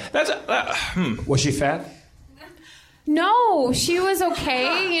 Was she fat? No, she was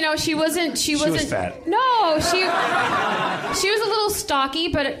okay. She wasn't. She was fat. No, she was a little stocky,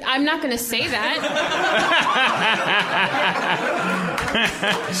 but I'm not going to say that.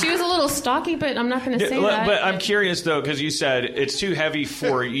 She was a little stocky, but I'm not going to say that. But I'm curious though, because you said it's too heavy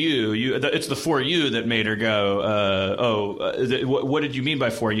for you. It's the for you that made her go. What did you mean by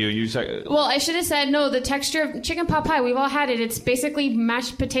for you? You said. Well, I should have said no. The texture of chicken pot pie. We've all had it. It's basically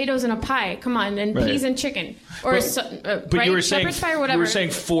mashed potatoes in a pie. Come on, and peas and chicken, or. But right? you were saying pie or whatever. You were saying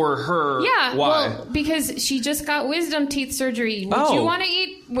for her. Yeah. Why? Well, because she just got wisdom teeth surgery. Would you want to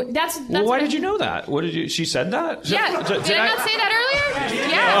eat? That's why did you know that? What did you? She said that. Yeah. Did I not say that earlier?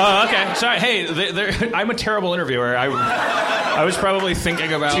 Yeah. Oh, okay. Yeah. Sorry. Hey, I'm a terrible interviewer. I was probably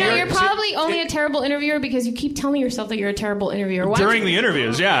thinking about. You're probably only a terrible interviewer because you keep telling yourself that you're a terrible interviewer. During the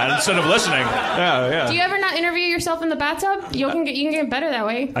interviews, yeah, instead of listening. Yeah. Do you ever not interview yourself in the bathtub? You can get better that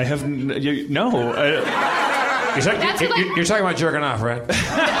way. I have no. You're talking about jerking off, right?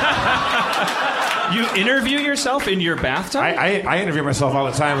 You interview yourself in your bathtub? I interview myself all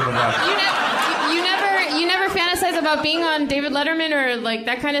the time in the bathtub. You never fantasize about being on David Letterman or like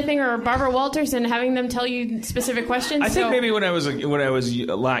that kind of thing, or Barbara Walters and having them tell you specific questions. I think maybe when I was a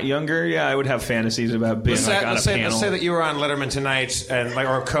lot younger, yeah, I would have fantasies about being on a panel. Let's say that you were on Letterman Tonight and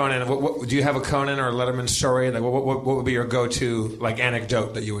or Conan. What, do you have a Conan or a Letterman story? Like, what would be your go-to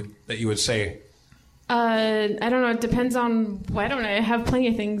anecdote that you would say? I don't know. It depends on. I don't know. I have plenty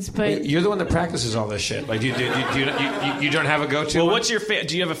of things, but you're the one that practices all this shit. Like, you don't have a go-to. Well, what's your?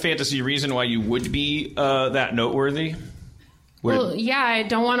 Do you have a fantasy reason why you would be that noteworthy? Well, yeah, I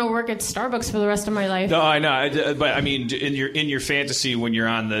don't want to work at Starbucks for the rest of my life. No, I know, but I mean, in your fantasy, when you're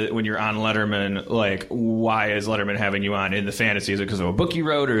on Letterman, like, why is Letterman having you on in the fantasy? Is it because of a book you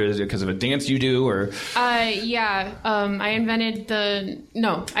wrote, or is it because of a dance you do, or? Yeah, I invented the.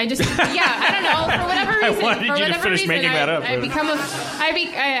 No, I just. Yeah, I don't know, for whatever reason. I wanted you to finish making that up.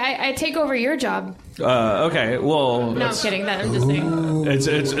 I take over your job. Okay, well. No, I'm kidding. I'm just saying.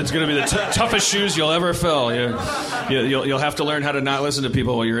 It's going to be the toughest shoes you'll ever fill. You'll have to learn how to not listen to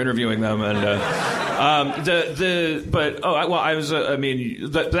people while you're interviewing them, and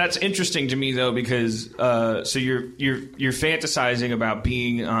that's interesting to me though, because so you're fantasizing about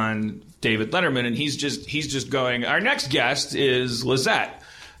being on David Letterman, and he's just going, our next guest is Lizette.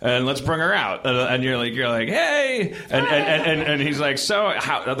 And let's bring her out. And you're like, hey, and he's like, so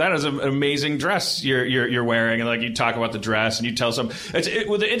that is an amazing dress you're wearing. And like, you talk about the dress and you tell some.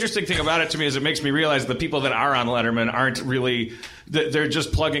 Well, the interesting thing about it to me is it makes me realize the people that are on Letterman aren't really. They're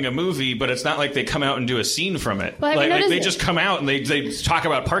just plugging a movie, but it's not like they come out and do a scene from it. Well, like they just come out and they talk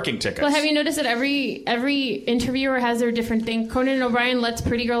about parking tickets. Well, have you noticed that every interviewer has their different thing? Conan O'Brien lets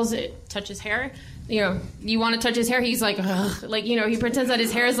pretty girls touch his hair. You want to touch his hair, he's like, ugh. Like, he pretends that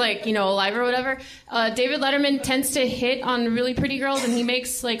his hair is like, alive or whatever. David Letterman tends to hit on really pretty girls, and he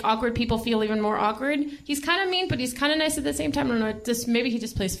makes like awkward people feel even more awkward. He's kind of mean, but he's kind of nice at the same time. I don't know. Maybe he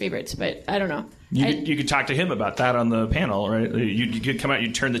just plays favorites, but I don't know. You could talk to him about that on the panel, right? You could come out,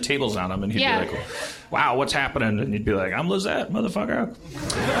 you'd turn the tables on him, and he'd be like, wow, what's happening? And you'd be like, I'm Lizette, motherfucker.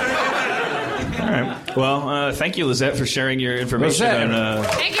 All right. Well, thank you, Lizette, for sharing your information.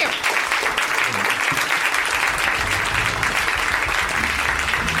 Thank you.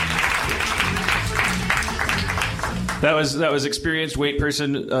 That was experienced weight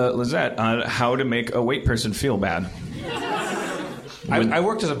person Lizette on how to make a weight person feel bad. I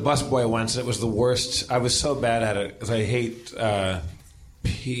worked as a busboy once, and it was the worst. I was so bad at it because I hate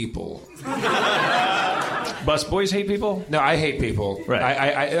people. Busboys hate people? No, I hate people. Right.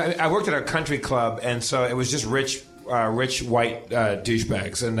 I worked at a country club, and so it was just rich white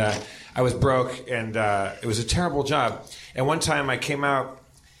douchebags, and I was broke, and it was a terrible job. And one time I came out.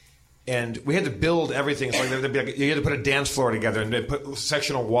 And we had to build everything. So you had to put a dance floor together and put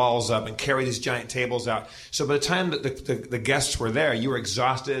sectional walls up and carry these giant tables out. So by the time that the guests were there, you were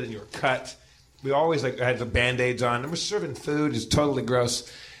exhausted and you were cut. We always had the Band-Aids on. And we're serving food. It's totally gross.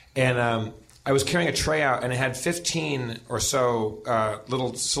 And I was carrying a tray out, and it had 15 or so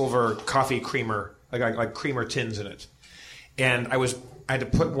little silver coffee creamer, like creamer tins in it. And I had to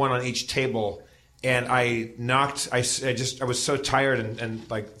put one on each table. And I was so tired and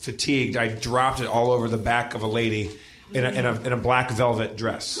like fatigued, I dropped it all over the back of a lady in a black velvet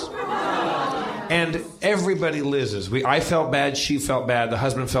dress. And everybody lizzes. I felt bad, she felt bad, the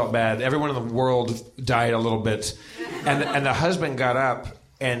husband felt bad, everyone in the world died a little bit. And the husband got up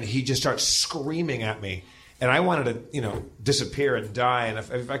and he just started screaming at me. And I wanted to, disappear and die. And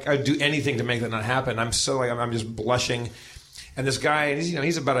if I could do anything to make that not happen, I'm just blushing. And this guy,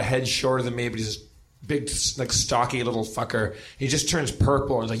 he's about a head shorter than me, but he's this big, like, stocky little fucker. He just turns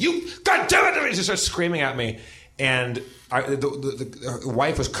purple and he's like, "You, God damn it!" He just starts screaming at me. And the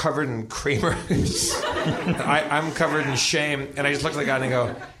wife was covered in creamer. I'm covered in shame. And I just looked at the guy and I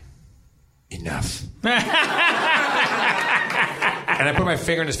go, "Enough." And I put my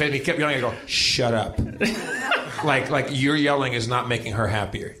finger in his face and he kept yelling. I go, "Shut up." Like your yelling is not making her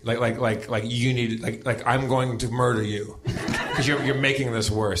happier. Like you need, like I'm going to murder you because you're making this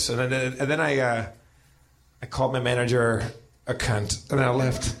worse. And then I called my manager a cunt, and then I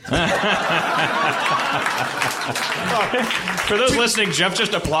left. For those listening, Jeff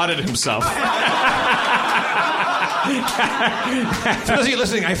just applauded himself. For those of you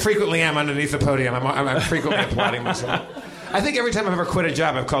listening, I frequently am underneath the podium. I'm frequently applauding myself. I think every time I've ever quit a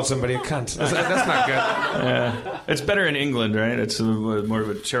job, I've called somebody a cunt. That's not good. Yeah. It's better in England, right? It's more of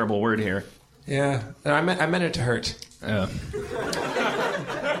a terrible word here. Yeah. No, I meant it to hurt. Yeah.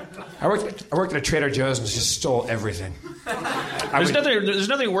 I worked at a Trader Joe's and just stole everything. There's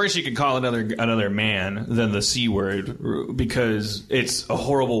nothing worse you could call another man than the C word, because it's a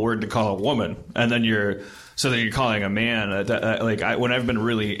horrible word to call a woman, and then you're calling a man. When I've been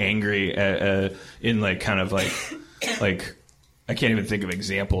really angry in I can't even think of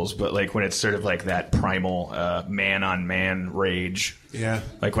examples, but like when it's sort of like that primal man on man rage. Yeah.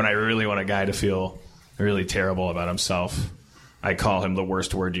 Like when I really want a guy to feel really terrible about himself, I call him the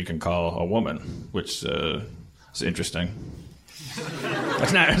worst word you can call a woman, which is interesting.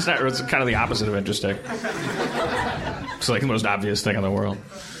 It's kind of the opposite of interesting. It's like the most obvious thing in the world.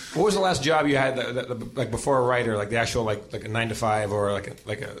 What was the last job you had, like before a writer, like the actual like a 9 to 5 or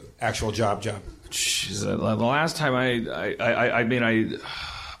like a actual job? Jeez, the last time I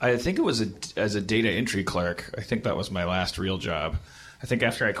think it was as a data entry clerk. I think that was my last real job. I think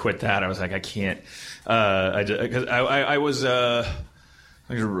after I quit that, I was like, I can't. I was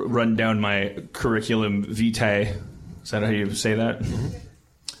run down my curriculum vitae. Is that how you say that? Mm-hmm.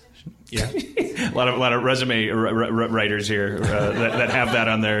 Yeah. a lot of resume writers here that have that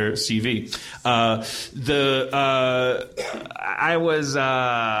on their CV. I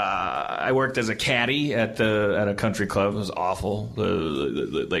worked as a caddy at a country club. It was awful.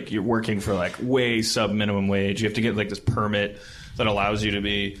 Like you're working for like way sub minimum wage. You have to get like this permit that allows you to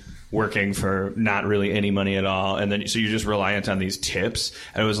be working for not really any money at all, and then so you're just reliant on these tips.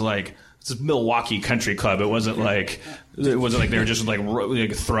 And it was like. It's a Milwaukee country club. It wasn't like they were just like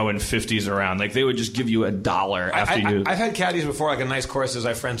throwing 50s around. Like they would just give you $1 after you. I've had caddies before, like in nice courses. I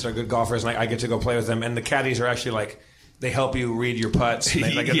have friends that are good golfers, and I get to go play with them. And the caddies are actually like they help you read your putts. And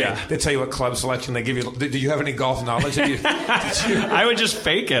they tell you what club selection they give you. Do you have any golf knowledge? I would just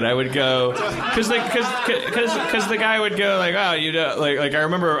fake it. I would go because the guy would go like, oh, you know, like I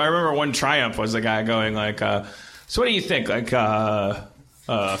remember one triumph was the guy going like, so what do you think like.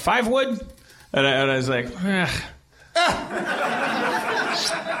 5 wood? And I was like, I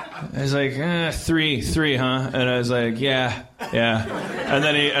was like, 3, huh? And I was like, yeah. And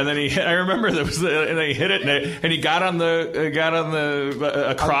then he, I remember there was, and he hit it, and he got on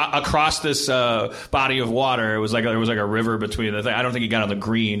across this body of water. There was like a river between the thing. I don't think he got on the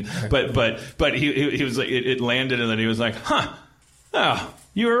green, but he was like, it landed, and then he was like, oh,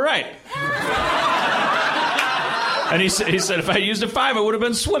 you were right. And he said, if I used a 5, I would have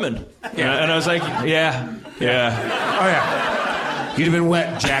been swimming. Yeah. And I was like, yeah. Oh, yeah. You'd have been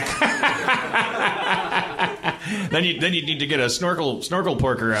wet, Jack. Then you need to get a snorkel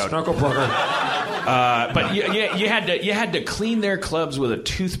porker out. Snorkel porker. But you had to clean their clubs with a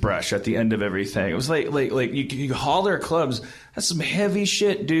toothbrush at the end of everything. It was like you haul their clubs. That's some heavy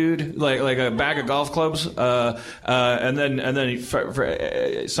shit, dude. Like a bag of golf clubs, and then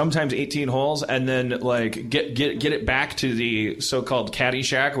for sometimes 18 holes, and then like get it back to the so-called caddy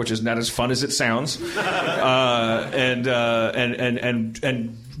shack, which is not as fun as it sounds, and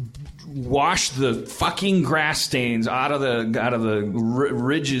wash the fucking grass stains out of the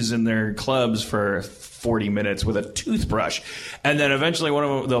ridges in their clubs for 40 minutes with a toothbrush, and then eventually one of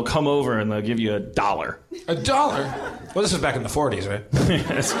them they'll come over and they'll give you $1. $1? Well, this was back in the 40s, right?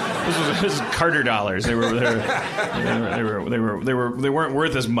 this was Carter dollars. They weren't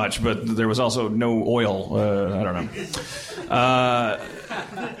worth as much, but there was also no oil. I don't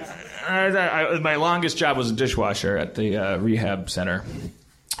know. My longest job was a dishwasher at the rehab center.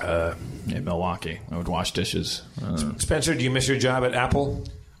 In Milwaukee. I would wash dishes. Spencer, do you miss your job at Apple?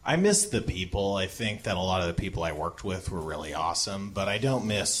 I miss the people. I think that a lot of the people I worked with were really awesome, but I don't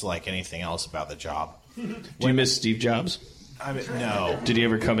miss like anything else about the job. Do you miss Steve Jobs? No. Did he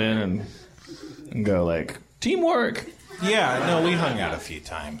ever come in and go like, teamwork? Yeah, no, we hung out a few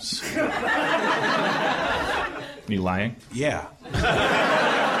times. You lying? Yeah.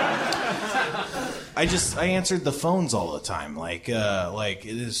 I answered the phones all the time, like it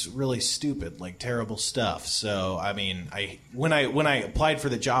is really stupid, like terrible stuff. So I mean, when I applied for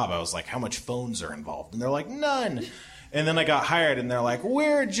the job, I was like, how much phones are involved? And they're like, none. And then I got hired, and they're like,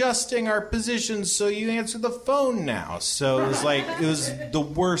 we're adjusting our positions so you answer the phone now. So it was the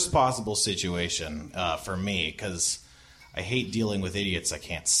worst possible situation for me because I hate dealing with idiots I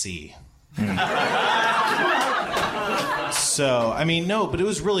can't see. So, I mean, no, but it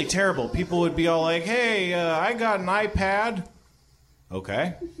was really terrible. People would be all like, hey, I got an iPad.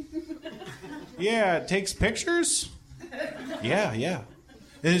 Okay. Yeah, it takes pictures? Yeah.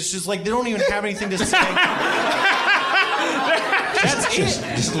 And it's just like, they don't even have anything to say. That's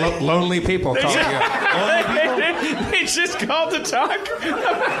just lonely people calling you. They just called to talk.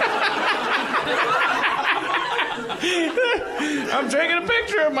 I'm taking a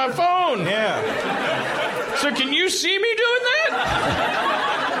picture of my phone. Yeah. So can you see me doing that?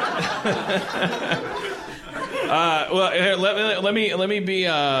 Well, here, let me be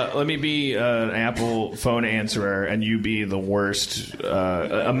an Apple phone answerer, and you be the worst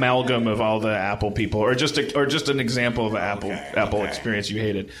amalgam of all the Apple people, or just an example of an Apple experience you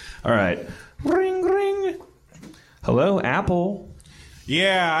hated. All right, ring ring. Hello, Apple.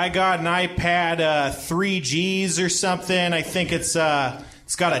 Yeah, I got an iPad 3Gs or something. I think it's got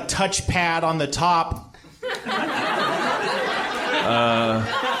a touchpad on the top.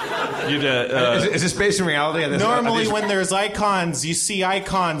 Is this based in reality? Normally when there's icons, you see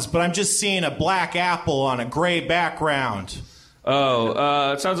icons, but I'm just seeing a black apple on a gray background.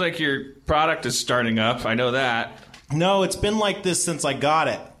 Oh, it sounds like your product is starting up. I know that. No, it's been like this since I got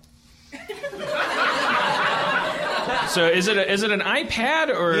it. So is it an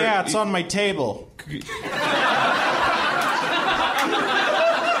iPad or? Yeah, it's on my table.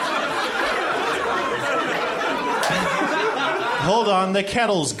 Hold on, the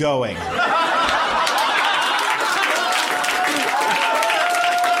kettle's going.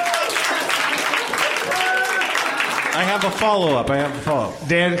 I have a follow-up.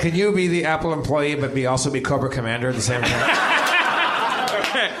 Dan, can you be the Apple employee but also be Cobra Commander at the same time?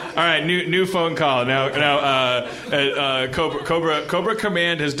 All right, new phone call. Now, Cobra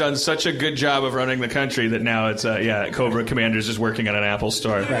Command has done such a good job of running the country that now it's Cobra Commander's just working at an Apple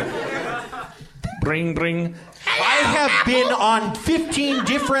store. Right. Bring, bring. I have been on 15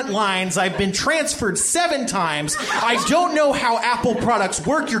 different lines. I've been transferred 7 times. I don't know how Apple products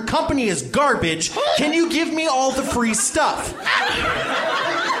work. Your company is garbage. Can you give me all the free stuff?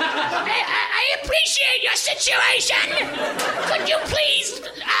 I appreciate your situation. Could you please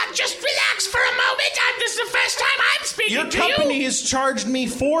just relax for a moment? This is the first time I'm speaking Your to you. company has charged me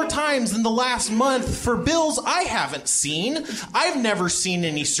 4 times in the last month for bills I haven't seen. I've never seen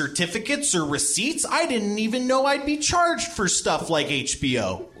any certificates or receipts. I didn't even know I'd be charged for stuff like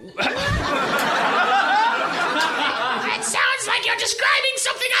HBO. It sounds like you're describing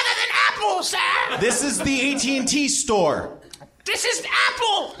something other than Apple, sir. This is the AT&T store. This is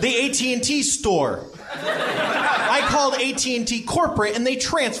Apple. The AT&T store. I called AT&T corporate and they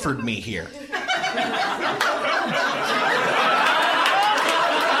transferred me here.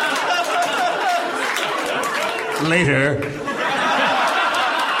 Later.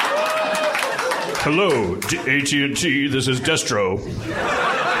 Hello, AT&T. This is Destro.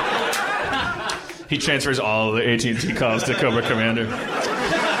 He transfers all the AT&T calls to Cobra Commander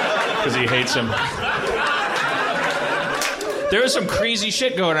because he hates him. There was some crazy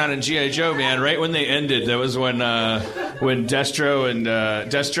shit going on in G.I. Joe, man. Right when they ended, that was when Destro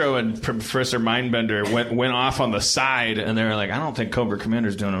and Professor Mindbender went off on the side, and they were like, "I don't think Cobra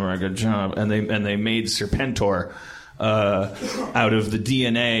Commander's doing a very good job," and they made Serpentor out of the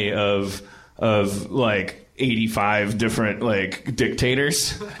DNA of like 85 different like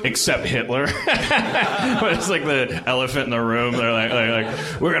dictators except Hitler. But it's like the elephant in the room. They're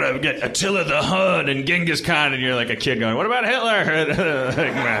like we're gonna get Attila the Hun and Genghis Khan, and you're like a kid going, "What about Hitler?"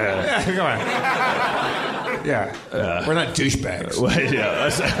 Come on. Yeah, we're not douchebags.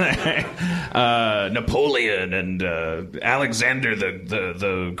 Napoleon and Alexander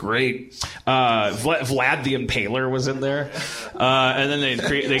the Great. Vlad the Impaler was in there, and then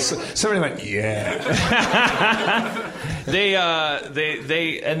they somebody went, yeah. They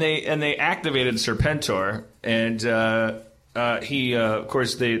activated Serpentor, and he of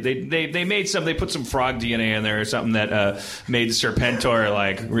course they made some, they put some frog DNA in there or something that made Serpentor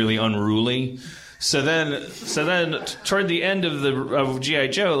like really unruly. So then, toward the end of G.I.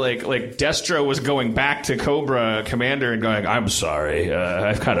 Joe, like Destro was going back to Cobra Commander and going, "I'm sorry,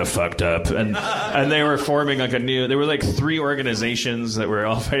 I've kind of fucked up," and they were forming like there were like 3 organizations that were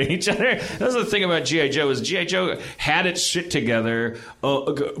all fighting each other. That's the thing about G.I. Joe is G.I. Joe had its shit together,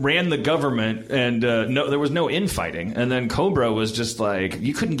 ran the government, and there was no infighting. And then Cobra was just like,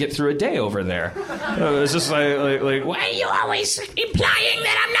 you couldn't get through a day over there. It was just like why are you always implying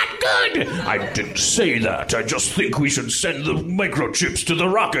that I'm not good? I didn't say that. I just think we should send the microchips to the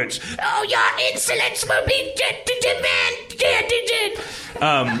rockets. Oh, your insolence will be demanded.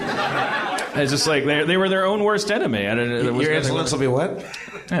 It's just like they were their own worst enemy. Your insolence will be what?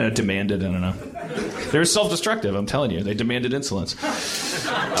 Demanded. I don't know. They're self-destructive. I'm telling you, they demanded insolence.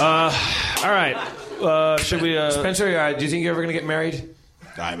 All right. Should we? Spencer, do you think you're ever going to get married?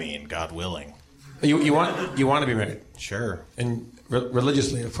 I mean, God willing. You want to be married? Sure. And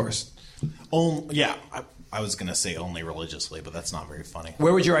religiously, of course. Yeah, I was going to say only religiously, but that's not very funny.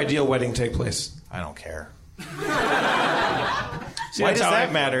 Where would your ideal wedding take place? I don't care. See, why does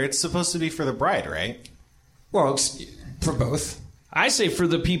that matter? It's supposed to be for the bride, right? Well, it's for both. I say for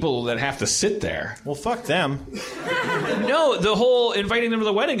the people that have to sit there. Well, fuck them. No, the whole inviting them to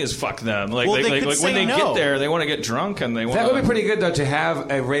the wedding is fuck them. Like when they get there, they want to get drunk and they want. That would be pretty good though, to have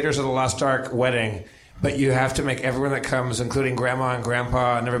a Raiders of the Lost Ark wedding. But you have to make everyone that comes, including Grandma and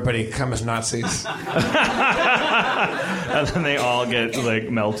Grandpa and everybody, come as Nazis. And then they all get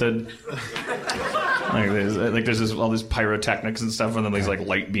like melted. Like there's all these pyrotechnics and stuff, and then these like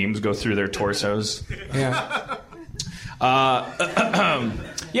light beams go through their torsos. Yeah.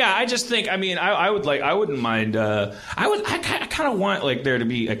 Yeah, I just think. I mean, I wouldn't mind. I kind of want like there to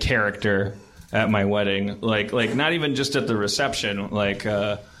be a character at my wedding, like not even just at the reception, like.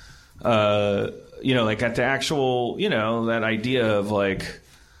 Like at the actual, that idea of like,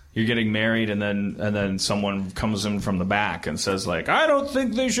 you're getting married, and then someone comes in from the back and says like, I don't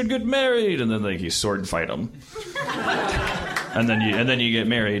think they should get married, and then like you sword fight them, and then you get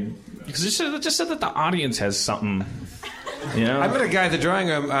married because it just said that the audience has something. You know? I met a guy at the drawing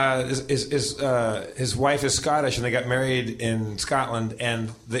room. His wife is Scottish, and they got married in Scotland.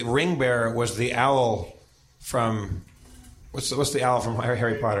 And the ring bearer was the owl from what's the owl from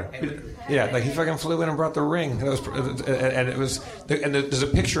Harry Potter? Yeah, like he fucking flew in and brought the ring. There's a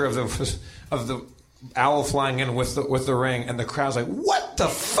picture of the owl flying in with the ring, and the crowd's like, "What the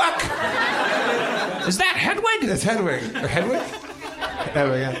fuck? Is that Hedwig? That's Hedwig or Hedwig?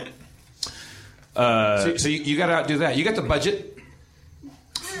 Hedwig, yeah." So you got to outdo that. You got the budget.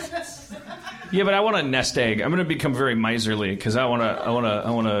 Yeah, but I want a nest egg. I'm going to become very miserly because I want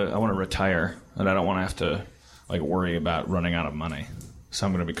to retire, and I don't want to have to like worry about running out of money. So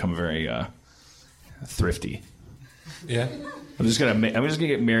I'm going to become very thrifty. Yeah. I'm just gonna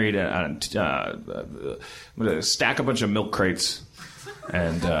get married. I'm gonna stack a bunch of milk crates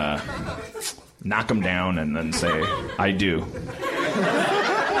and knock them down, and then say, "I do."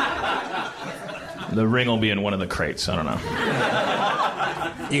 The ring will be in one of the crates. I don't know.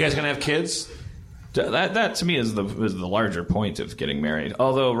 You guys gonna have kids? That to me is the larger point of getting married.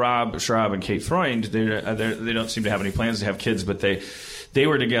 Although Rob Schraub and Kate Freund, they don't seem to have any plans to have kids, but they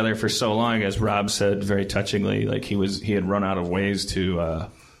were together for so long, as Rob said very touchingly, like he had run out of ways to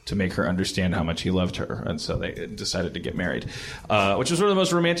make her understand how much he loved her, and so they decided to get married, which was one of the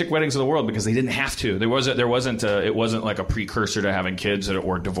most romantic weddings in the world because they didn't have to. It wasn't like a precursor to having kids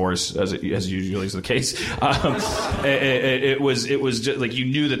or divorce, as usually is the case. It was just like you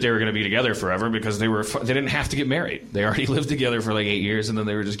knew that they were going to be together forever because they didn't have to get married. They already lived together for like 8 years, and then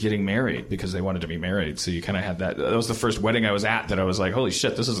they were just getting married because they wanted to be married. So you kind of had that. That was the first wedding I was at that I was like, holy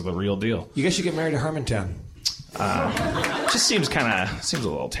shit, this is the real deal. You guys should get married to Harmontown. Just seems a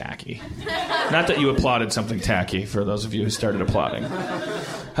little tacky. Not that you applauded something tacky, for those of you who started applauding.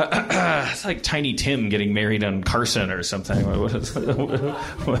 It's like Tiny Tim getting married on Carson or something. What is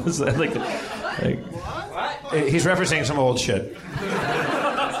that? Like, he's referencing some old shit.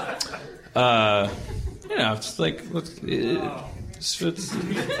 It's like...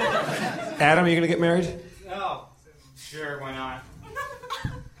 Adam, are you going to get married? No. Sure, why not?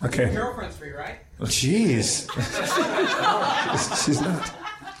 Okay. Your girlfriend's free, right? Oh, jeez. She's not.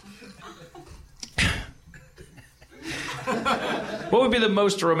 What would be the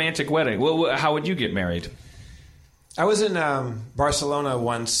most romantic wedding? How would you get married? I was in Barcelona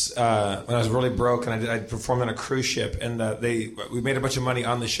once when I was really broke, and I performed on a cruise ship, and we made a bunch of money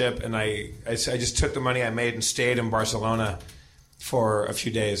on the ship, and I just took the money I made and stayed in Barcelona for a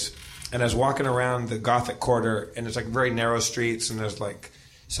few days. And I was walking around the Gothic quarter, and it's like very narrow streets, and there's like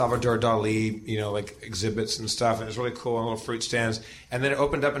Salvador Dali, like exhibits and stuff, and it was really cool, and little fruit stands. And then it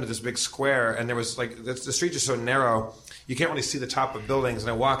opened up into this big square, and there was like the streets are so narrow, you can't really see the top of buildings. And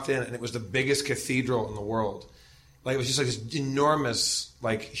I walked in, and it was the biggest cathedral in the world. Like it was just like this enormous,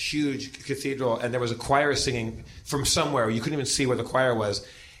 like huge cathedral, and there was a choir singing from somewhere. You couldn't even see where the choir was.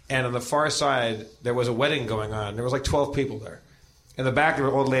 And on the far side, there was a wedding going on. There was like 12 people there. In the back, there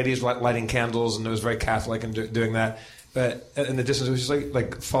were old ladies lighting candles, and it was very Catholic and doing that. But in the distance, it was just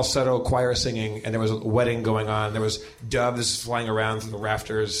like falsetto choir singing, and there was a wedding going on. There was doves flying around through the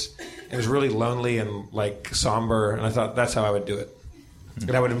rafters. It was really lonely and like somber, and I thought that's how I would do it.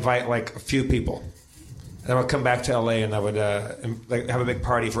 And I would invite like a few people. And I would come back to LA, and I would have a big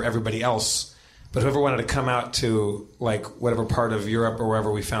party for everybody else. But whoever wanted to come out to like whatever part of Europe or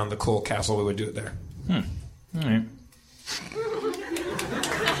wherever we found the cool castle, we would do it there. All right.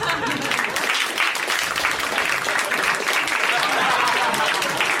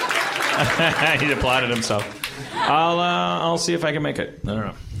 He applauded himself. I'll see if I can make it. I don't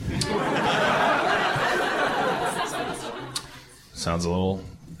know. Sounds a little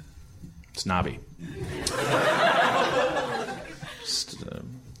snobby.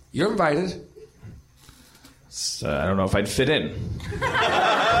 You're invited. I don't know if I'd fit in.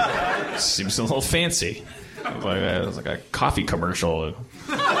 Seems a little fancy. It's like a coffee commercial.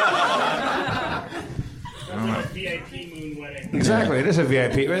 VIP moon wedding. Exactly, it is a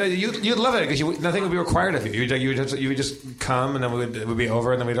VIP. You'd love it because nothing would be required of you. You would just come, and then it would be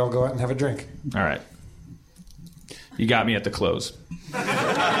over, and then we'd all go out and have a drink. All right. You got me at the close. All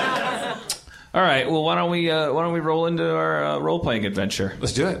right. Well, why don't we roll into our role playing adventure?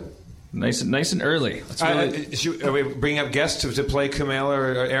 Let's do it. Nice and early. Are we bringing up guests to play Kumail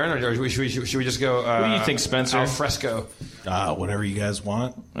or Aaron, or should we just go? What do you think, Spencer? Al fresco. Whatever you guys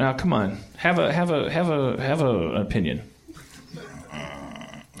want. Come on, have an opinion.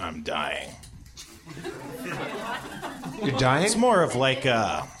 I'm dying. You're dying? It's more of like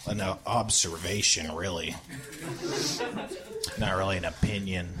an observation, really. Not really an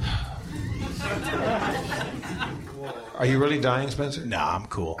opinion. Are you really dying, Spencer? Nah, I'm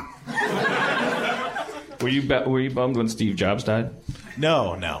cool. Were you bummed when Steve Jobs died?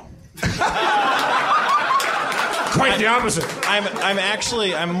 No. Quite the opposite.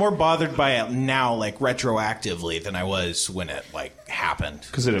 I'm more bothered by it now, like retroactively, than I was when it like happened.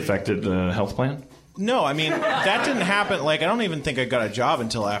 Because it affected the health plan? No, I mean that didn't happen. Like I don't even think I got a job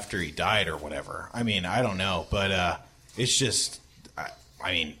until after he died or whatever. I mean I don't know, but it's just.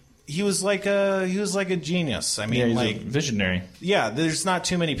 I mean, he was like a genius. I mean, he's like a visionary. Yeah, there's not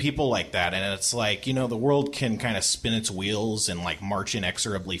too many people like that, and it's like the world can kind of spin its wheels and like march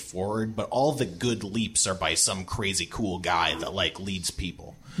inexorably forward, but all the good leaps are by some crazy cool guy that like leads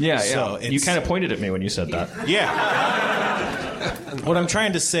people. Yeah, so you kind of pointed at me when you said that. Yeah. What I'm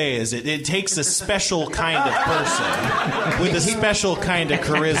trying to say is it takes a special kind of person with a special kind of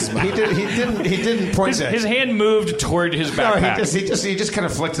charisma. He didn't point at his hand moved toward his backpack. No, he just kind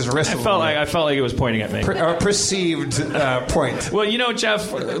of flicked his wrist. I felt like he was pointing at me. Perceived point. Well,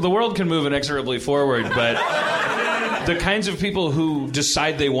 Jeff, the world can move inexorably forward, but the kinds of people who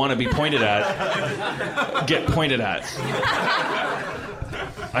decide they want to be pointed at get pointed at.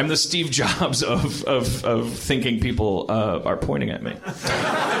 I'm the Steve Jobs of thinking people are pointing at me.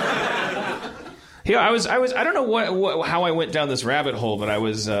 Yeah, I don't know how I went down this rabbit hole, but I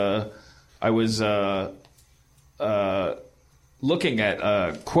was looking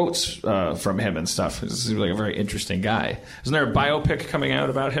at quotes from him and stuff. He seems like a very interesting guy. Isn't there a biopic coming out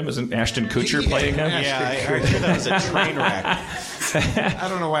about him? Isn't Ashton Kutcher playing him? Yeah, I heard that was a train wreck. I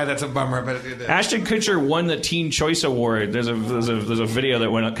don't know why that's a bummer, but it is. Ashton Kutcher won the Teen Choice Award. There's a video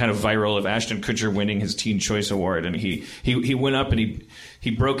that went kind of viral of Ashton Kutcher winning his Teen Choice Award, and he went up and he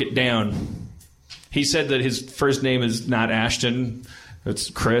broke it down. He said that his first name is not Ashton, it's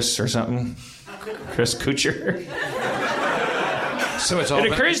Chris or something. Chris Kutcher. So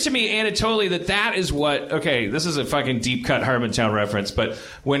it occurs to me, Anatoly, that is what... Okay, this is a fucking deep-cut Harmontown reference, but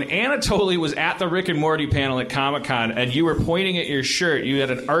when Anatoly was at the Rick and Morty panel at Comic-Con and you were pointing at your shirt, you had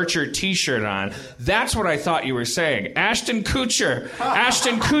an Archer t-shirt on, that's what I thought you were saying. Ashton Kutcher.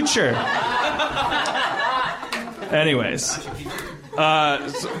 Ashton Kutcher. Anyways.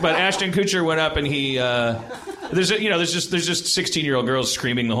 But Ashton Kutcher went up and he... There's just 16-year-old girls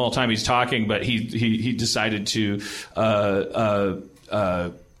screaming the whole time he's talking, but he decided to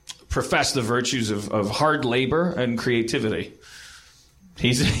profess the virtues of hard labor and creativity.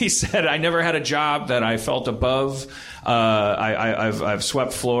 He said, "I never had a job that I felt above. I've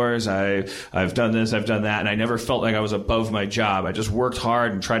swept floors. I've done this. I've done that, and I never felt like I was above my job. I just worked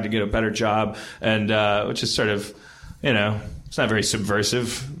hard and tried to get a better job, and which is sort of, It's not very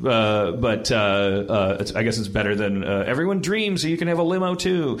subversive, but I guess it's better than everyone dreams, so you can have a limo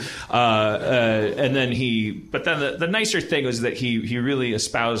too. And then the nicer thing was that he really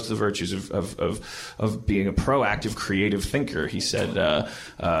espoused the virtues of being a proactive, creative thinker. He said,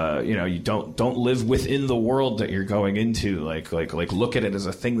 you don't live within the world that you're going into. Like look at it as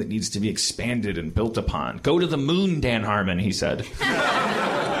a thing that needs to be expanded and built upon. Go to the moon, Dan Harmon, he said.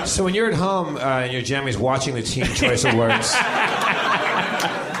 So when you're at home in your jammies watching the Teen Choice Awards,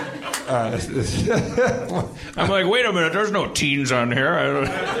 I'm like, wait a minute, there's no teens on here.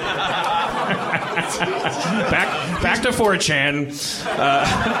 Back to 4chan.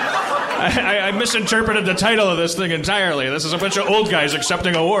 I misinterpreted the title of this thing entirely. This is a bunch of old guys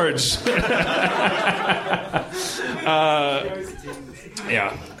accepting awards.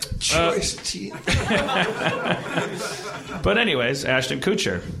 Yeah. Choice teen. But anyways, Ashton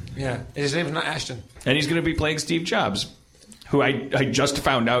Kutcher. Yeah, his name's not Ashton. And he's going to be playing Steve Jobs, who I just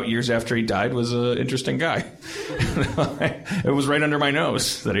found out years after he died was an interesting guy. It was right under my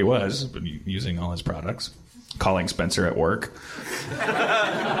nose that he was, but using all his products. Calling Spencer at work.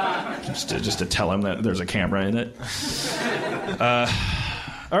 just to tell him that there's a camera in it.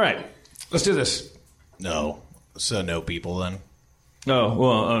 All right. Let's do this. No. So no people then? Oh,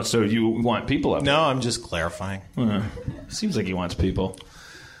 well, so you want people up? No, I'm just clarifying. Seems like he wants people.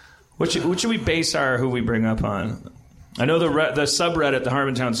 What should we base who we bring up on? I know the subreddit, the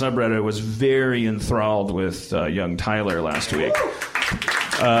Harmontown subreddit, was very enthralled with young Tyler last week.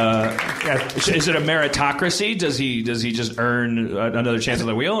 Is it a meritocracy? Does he just earn another chance on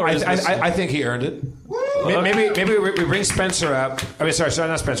the wheel? Or I think he earned it. Maybe we bring Spencer up. I mean, sorry,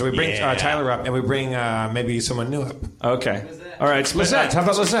 not Spencer. We bring Tyler up, and we bring maybe someone new up. Okay. All right. Lizette. How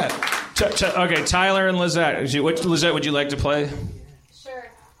about Lizette? Okay, Tyler and Lizette. Which Lizette would you like to play? Sure.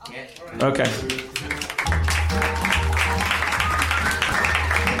 Okay.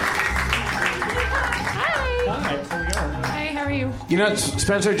 Hi. You know,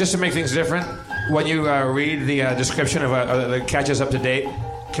 Spencer, just to make things different, when you read the description of the Catch Us Up to Date,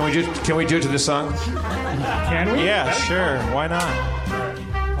 can we do it to this song? Can we? Yeah, sure. Why not?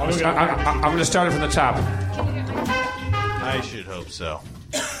 I'm going to start it from the top. I should hope so.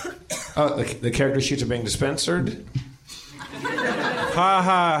 Oh, the character sheets are being dispensered. Ha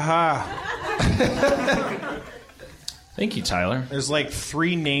ha ha. Thank you, Tyler. There's like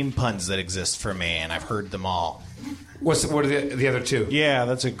 3 name puns that exist for me, and I've heard them all. What are the other 2? Yeah,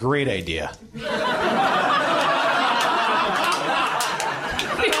 that's a great idea.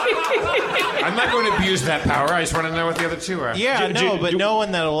 I'm not going to abuse that power. I just want to know what the other 2 are. Yeah, but no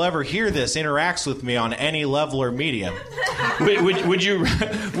one that'll ever hear this interacts with me on any level or medium. Would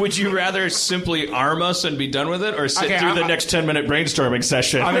you rather simply arm us and be done with it, or sit through the next 10-minute brainstorming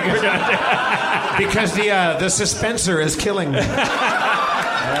session? Because the suspenser is killing me.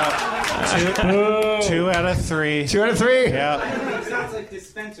 2 out of 3. 2 out of 3? Yeah. It sounds like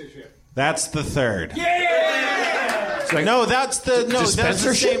dispensership. That's the 3rd. Yeah! No, that's the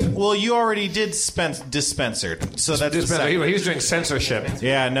dispensership? same. Well, you already did dispensered, so that's the second. He was doing censorship.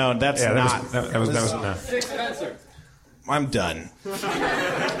 Yeah, no, that's not. That was no. Spencer. I'm done.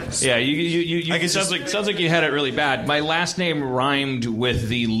 Yeah, you sounds like you had it really bad. My last name rhymed with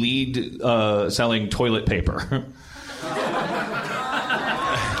the lead selling toilet paper.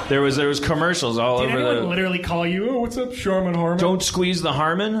 There was commercials all over anyone literally call you, oh, what's up, Charmin Harmon? Don't squeeze the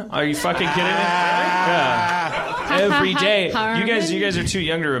Harmon? Are you fucking kidding me? Yeah. Every day. You guys are too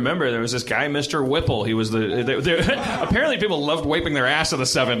young to remember. There was this guy, Mr. Whipple. He was apparently people loved wiping their ass in the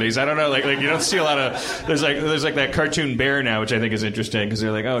 70s. I don't know, like you don't see a lot of there's like that cartoon bear now, which I think is interesting because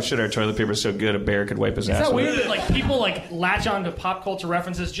they're like, oh shit, our toilet paper's so good a bear could wipe his ass. Is that with weird it. that like people like latch on to pop culture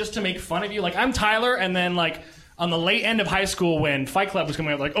references just to make fun of you? Like I'm Tyler, and then like on the late end of high school when Fight Club was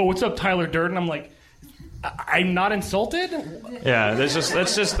coming out, like, oh, what's up, Tyler Durden? I'm like, I'm not insulted. Yeah, that's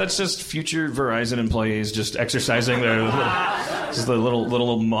just future Verizon employees just exercising their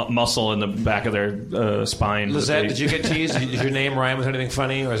little muscle in the back of their spine. Lizette, did you get teased? Did your name rhyme with anything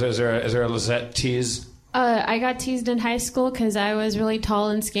funny, or is there a Lizette tease? I got teased in high school because I was really tall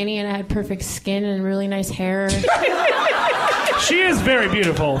and skinny and I had perfect skin and really nice hair. She is very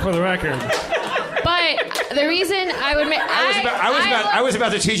beautiful, for the record. But the reason I would make I was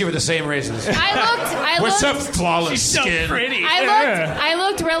about to tease you for the same reasons. What's up, flawless She's so skin? pretty. I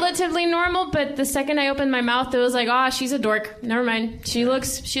looked relatively normal, but the second I opened my mouth, it was like, she's a dork. Never mind. She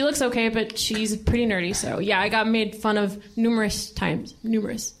looks okay, but she's pretty nerdy. So yeah, I got made fun of numerous times.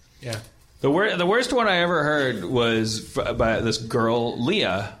 Yeah. The worst one I ever heard was by this girl,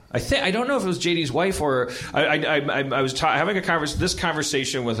 Leah. I don't know if it was JD's wife or I was having this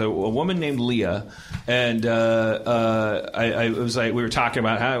conversation with a woman named Leah, and I was like, we were talking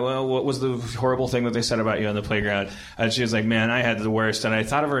about what was the horrible thing that they said about you on the playground, and she was like, man, I had the worst, and I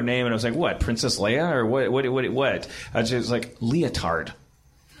thought of her name and I was like, what, Princess Leia or what? And she was like, leotard.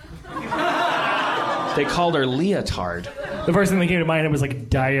 They called her leotard. The first thing that came to mind was like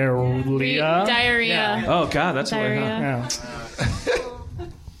diarrhea. Diarrhea. Oh God, that's diarrhea.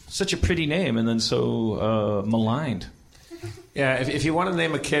 Such a pretty name, and then so maligned. Yeah, if you want to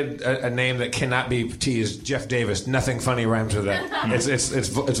name a kid a name that cannot be teased, Jeff Davis. Nothing funny rhymes with that. It's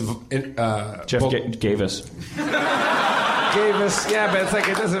Jeff Gavis. Gavis, yeah, but it's like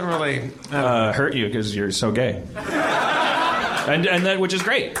it doesn't really hurt you because you're so gay, and that which is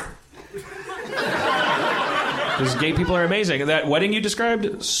great. Because gay people are amazing. That wedding you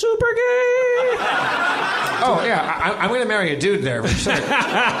described, super gay. Oh, yeah. I'm going to marry a dude there. For sure.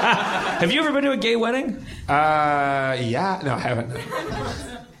 Have you ever been to a gay wedding? Yeah. No, I haven't.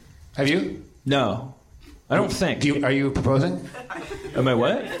 Have you? No. I don't think. Are you proposing? Am I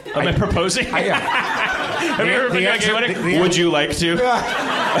what? Am I proposing? Yeah. Have you ever been to a gay wedding? Would you like to?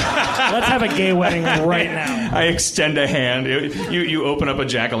 Let's have a gay wedding right now. I extend a hand. You open up a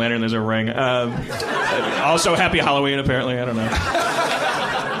jack-o'-lantern, there's a ring. Also, happy Halloween, apparently. I don't know.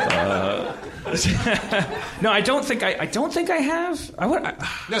 No, I don't think I have. No,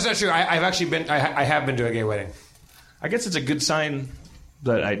 that's not true. I've actually been. I have been to a gay wedding. I guess it's a good sign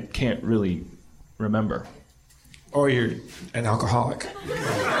that I can't really remember. Or you're an alcoholic.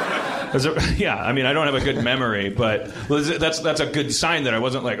 Yeah, I mean, I don't have a good memory, but that's a good sign that I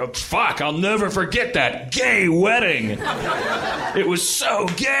wasn't like, oh, fuck, I'll never forget that gay wedding. It was so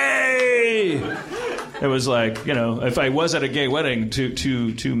gay. It was like, if I was at a gay wedding,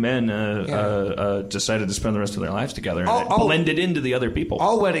 two men decided to spend the rest of their lives together and blended into the other people.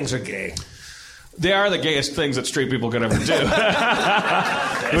 All weddings are gay. They are the gayest things that straight people could ever do.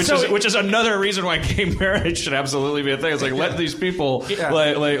 which is another reason why gay marriage should absolutely be a thing. It's like let these people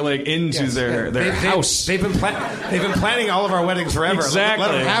like into their house. They've been planning all of our weddings forever. Exactly.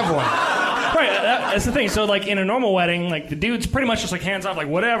 Let them have one. Right, that's the thing. So, like, in a normal wedding, like, the dude's pretty much just, like, hands-off, like,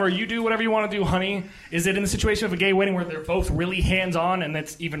 whatever, you do whatever you want to do, honey. Is it in the situation of a gay wedding where they're both really hands-on and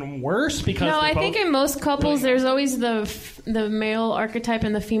it's even worse? Because no, I think in most couples, there's always the male archetype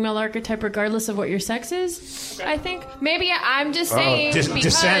and the female archetype, regardless of what your sex is, I think. Maybe I'm just saying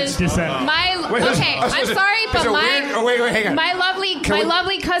because Dissent. I'm sorry, but hang on. my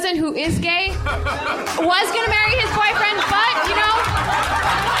lovely cousin who is gay was going to marry his boyfriend, but, you know...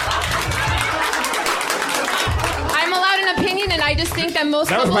 I'm allowed an opinion, and I just think that most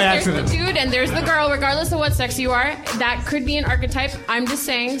couples, there's the dude and there's the girl, regardless of what sex you are. That could be an archetype. I'm just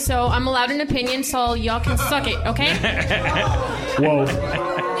saying, so I'm allowed an opinion, so y'all can suck it, okay? Whoa.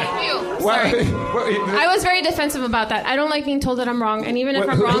 Thank you. Sorry. I was very defensive about that. I don't like being told that I'm wrong, and even if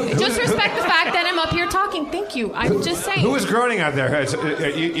I'm wrong, just respect the fact that I'm up here talking. Thank you. I'm just saying. Who is groaning out there?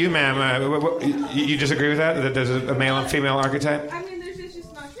 You, ma'am. You disagree with that? That there's a male and female archetype? I mean, it's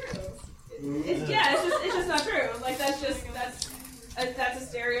just not true. It's just not true. Like that's a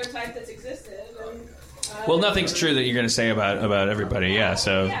stereotype that's existed. And, well, nothing's true that you're going to say about everybody. Yeah.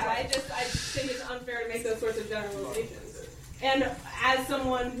 So. Yeah, I just think it's unfair to make those sorts of generalizations. And as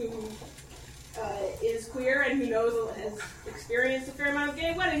someone who is queer and who has experienced a fair amount of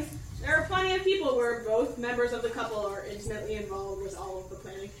gay weddings, there are plenty of people where both members of the couple are intimately involved with all of the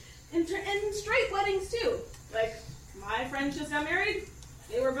planning, and straight weddings too. Like my friends just got married;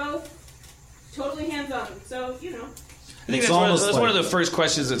 they were both totally hands-on. So, you know. I think that's one of the first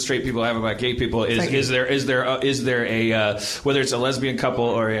questions that straight people have about gay people is there a whether it's a lesbian couple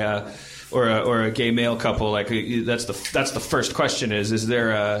or a gay male couple, like that's the first question is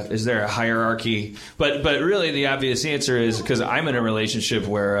there a hierarchy, but really the obvious answer is because I'm in a relationship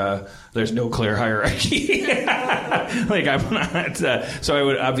where there's no clear hierarchy. Like I'm not so I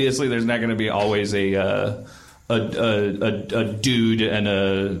would obviously there's not going to be always a dude and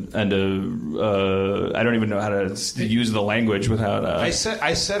a I don't even know how to use the language without. I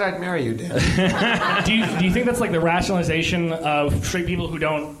said I'd marry you, Dan. Do you think that's like the rationalization of straight people who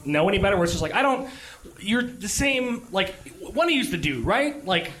don't know any better? Where it's just like you're the same. Like one of you's the dude, right?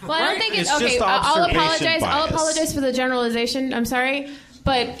 Like. Well, I don't think it's okay. I'll apologize. I'll apologize for the generalization. I'm sorry,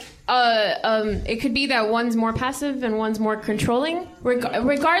 but. It could be that one's more passive and one's more controlling.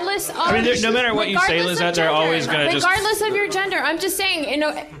 Regardless of, I mean, no matter what you say, Lizette, they're always going to regardless of your gender. I'm just saying, you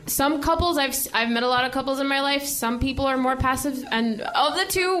know, some couples I've met a lot of couples in my life. Some people are more passive, and of the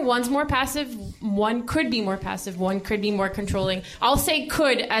two, one's more passive. One could be more passive. One could be more controlling. I'll say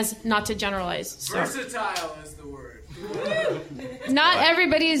could as not to generalize. So. Versatile is the word. Not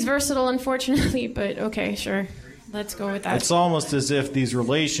everybody is versatile, unfortunately, but okay, sure. Let's go with that. It's almost as if these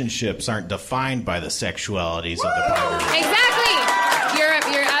relationships aren't defined by the sexualities of the partners. Exactly.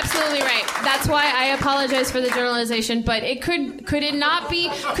 You're absolutely right. That's why I apologize for the generalization. But it could it not be?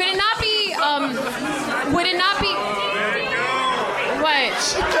 Would it not be? What?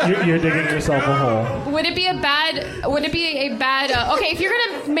 You're digging yourself a hole. Would it be a bad? Okay, if you're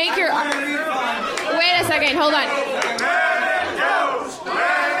gonna make your. Wait a second. Hold on.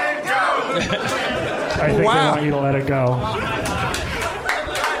 Let it go. I think they want you to let it go.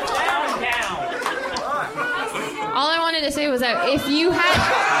 All I wanted to say was that if you had...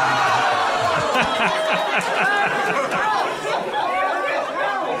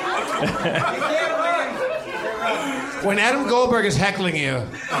 When Adam Goldberg is heckling you,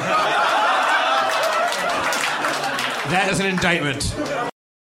 that is an indictment.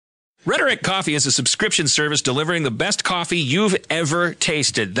 Rhetoric Coffee is a subscription service delivering the best coffee you've ever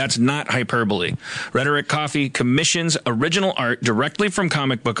tasted. That's not hyperbole. Rhetoric Coffee commissions original art directly from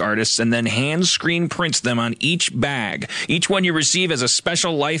comic book artists and then hand screen prints them on each bag. Each one you receive has a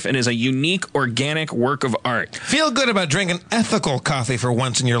special life and is a unique organic work of art. Feel good about drinking ethical coffee for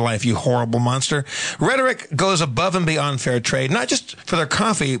once in your life, you horrible monster. Rhetoric goes above and beyond fair trade, not just for their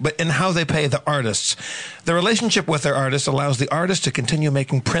coffee, but in how they pay the artists. The relationship with their artists allows the artist to continue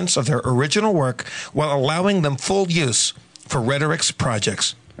making prints of their original work while allowing them full use for Rhetoric's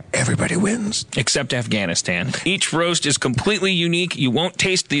projects. Everybody wins. Except Afghanistan. Each roast is completely unique. You won't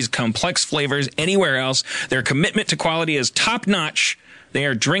taste these complex flavors anywhere else. Their commitment to quality is top-notch. They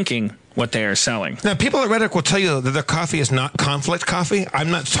are drinking what they are selling. Now, people at Rhetoric will tell you that their coffee is not conflict coffee. I'm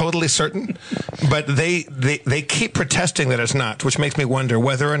not totally certain, but they keep protesting that it's not, which makes me wonder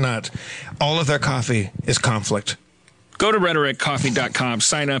whether or not all of their coffee is conflict. Go to rhetoriccoffee.com,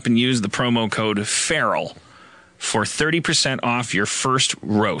 sign up, and use the promo code FERAL. for 30% off your first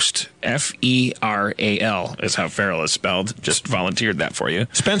roast. Feral is how feral is spelled. Just volunteered that for you.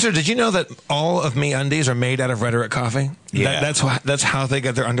 Spencer, did you know that all of MeUndies are made out of Rhetoric coffee? Yeah. That's how they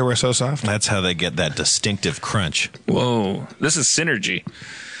get their underwear so soft? That's how they get that distinctive crunch. Whoa. This is synergy.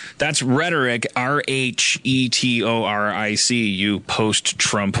 That's Rhetoric, Rhetoric, you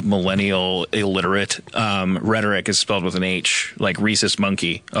post-Trump millennial illiterate. Rhetoric is spelled with an H, like rhesus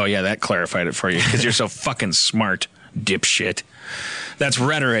monkey. Oh, yeah, that clarified it for you, because you're so fucking smart, dipshit. That's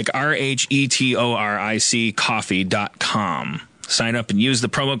Rhetoric, Rhetoric, coffee.com. Sign up and use the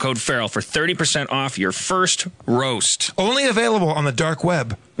promo code Feral for 30% off your first roast. Only available on the dark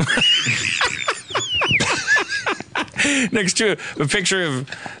web. Next to a picture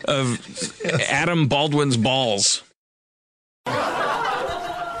of Adam Baldwin's balls. All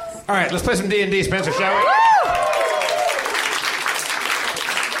right, let's play some D&D, Spencer, shall we?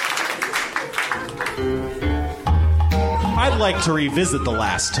 I'd like to revisit the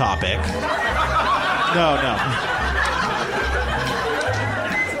last topic. No.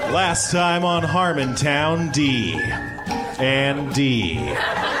 Last time on Harmontown, D. And D.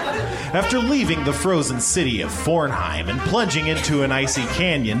 After leaving the frozen city of Fornheim and plunging into an icy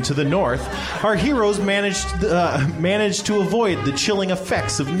canyon to the north, our heroes managed to avoid the chilling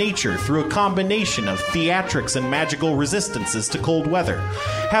effects of nature through a combination of theatrics and magical resistances to cold weather.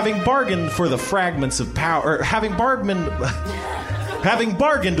 Having bargained away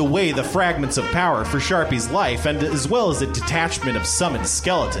the fragments of power for Sharpie's life, and as well as a detachment of summoned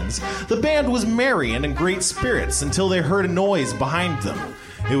skeletons, the band was merry and in great spirits until they heard a noise behind them.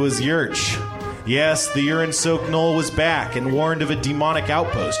 It was Yurch. Yes, the urine-soaked knoll was back and warned of a demonic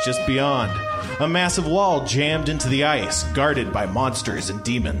outpost just beyond. A massive wall jammed into the ice, guarded by monsters and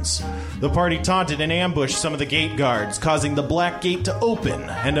demons. The party taunted and ambushed some of the gate guards, causing the black gate to open,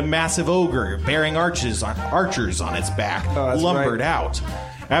 and a massive ogre bearing archers on its back lumbered out.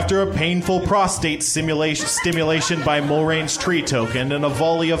 After a painful prostate stimulation by Moraine's tree token and a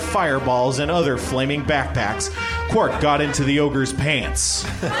volley of fireballs and other flaming backpacks, Quark got into the ogre's pants.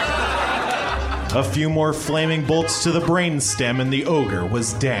 A few more flaming bolts to the brainstem and the ogre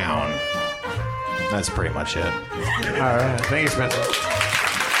was down. That's pretty much it. All right. Thank you, Spencer.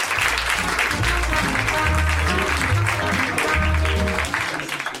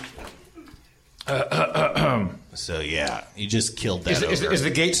 So yeah, you just killed that ogre. Is the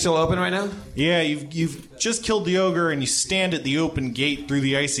gate still open right now? Yeah, you've just killed the ogre, and you stand at the open gate through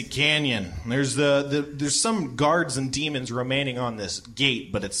the icy canyon. There's there's some guards and demons remaining on this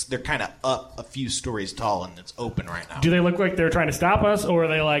gate, but they're kind of up a few stories tall, and it's open right now. Do they look like they're trying to stop us, or are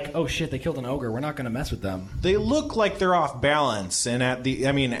they like, oh shit, they killed an ogre, we're not going to mess with them? They look like they're off balance, and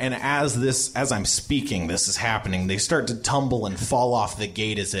as I'm speaking, this is happening. They start to tumble and fall off the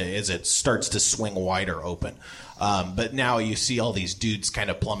gate as it starts to swing wider open. But now you see all these dudes kind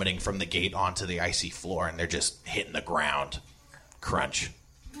of plummeting from the gate onto the icy floor, and they're just hitting the ground. Crunch.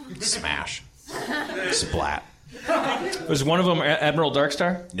 Smash. Splat. Was one of them Admiral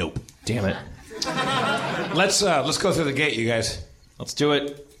Darkstar? Nope. Damn it. Let's go through the gate, you guys. Let's do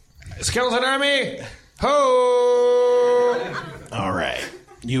it. Skeleton Army! Ho! All right.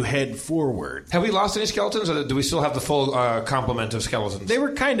 You head forward. Have we lost any skeletons, or do we still have the full complement of skeletons? They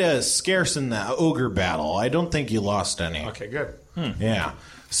were kind of scarce in the ogre battle. I don't think you lost any. Okay, good. Yeah.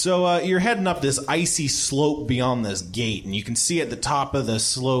 So you're heading up this icy slope beyond this gate, and you can see at the top of the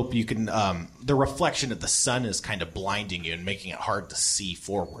slope, you can the reflection of the sun is kind of blinding you and making it hard to see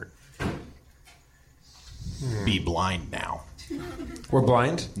forward. Be blind now. We're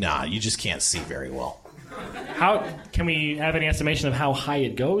blind? Nah, you just can't see very well. How can we have any estimation of how high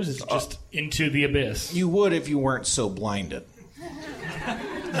it goes? Is it just into the abyss? You would if you weren't so blinded.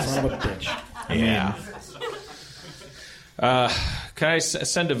 Son of a bitch. Yeah. Can I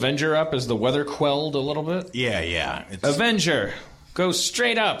send Avenger up as the weather quelled a little bit? Yeah. Avenger, go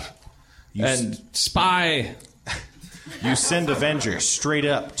straight up and spy. You send Avenger straight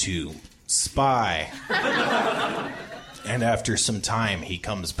up to spy. And after some time, he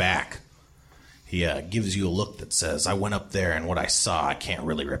comes back. He gives you a look that says, I went up there and what I saw I can't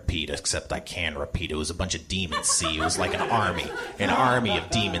really repeat, except I can repeat. It was a bunch of demons, see? It was like an army of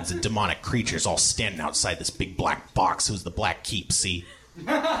demons and demonic creatures all standing outside this big black box. It was the Black Keep, see?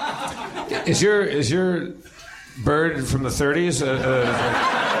 Is your bird from the 30s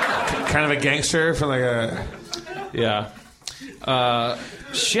kind of a gangster from like a... Yeah.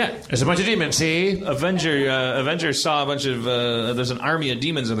 Shit. There's a bunch of demons, see? Avenger saw a bunch of... there's an army of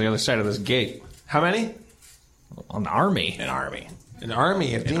demons on the other side of this gate. How many? An army. An army. An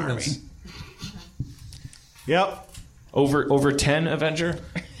army of demons. Yep. Over 10, Avenger?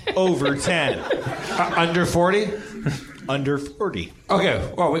 Over 10. Under 40? Under 40.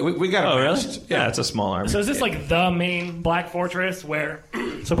 Okay, well, we got Oh, it. really? Yeah, it's a small army. So is this like the main Black Fortress where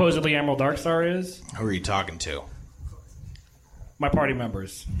supposedly Emerald Darkstar is? Who are you talking to? My party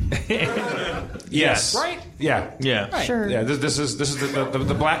members. Yes. Right? Yeah. Yeah. Right. Sure. Yeah, this is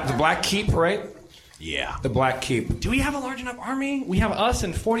the Black Keep, right? Yeah. The Black Keep. Do we have a large enough army? We have us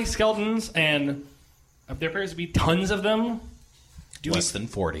and 40 skeletons, and there appears to be tons of them. Less than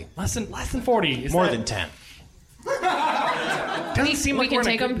 40. Less than 40. Is More that- than 10. Doesn't seem like we we're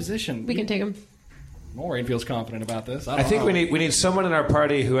can in a take good them. position. We can take them. Maureen feels confident about this. I think we need someone in our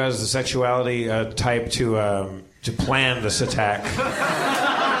party who has the sexuality type to plan this attack,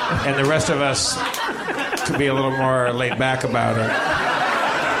 and the rest of us to be a little more laid back about it.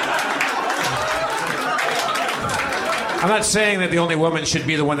 I'm not saying that the only woman should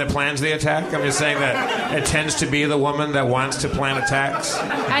be the one that plans the attack. I'm just saying that it tends to be the woman that wants to plan attacks.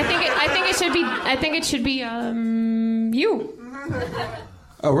 I think it should be you.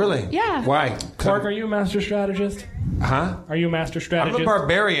 Oh, really? Yeah. Why? Clark, are you a master strategist? Huh? Are you a master strategist? I'm a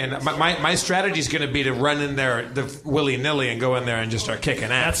barbarian. My strategy is going to be to run in there willy-nilly and go in there and just start kicking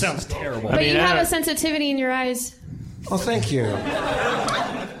ass. That sounds terrible. But you have a sensitivity in your eyes. Oh, thank you.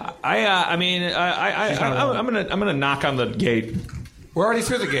 I'm gonna knock on the gate. We're already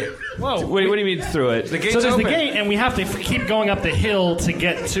through the gate. Whoa. What do you mean through it? The gate's So there's open. the gate, and we have to keep going up the hill to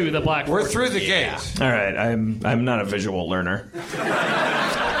get to the Black We're Fortress. through the gate. All right, I'm not a visual learner.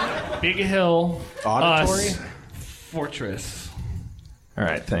 Big hill, Auditory? us, fortress. All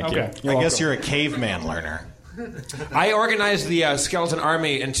right, thank Okay. you. I guess you're a caveman learner. I organized the skeleton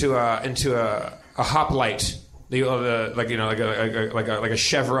army into a hoplite. Like a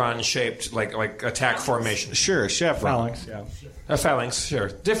chevron shaped like attack formation. Sure, chevron. Phalanx, yeah. A phalanx, sure.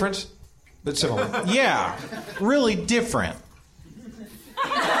 Different, but similar. Yeah, really different.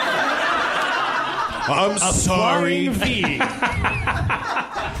 I'm sorry. Flying V.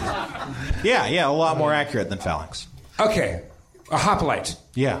 Yeah, a lot more accurate than phalanx. Okay, a hoplite.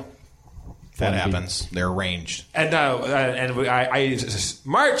 Yeah, that happens. They're arranged. And I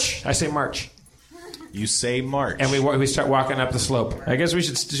march. I say march. You say march. And we start walking up the slope. I guess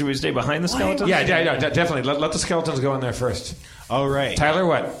should we stay behind the skeletons? Yeah, definitely. Let the skeletons go in there first. All right. Tyler,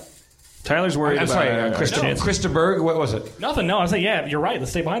 what? Tyler's worried I'm about sorry, chance. Krista Berg, what was it? Nothing, no. I was like, yeah, you're right. Let's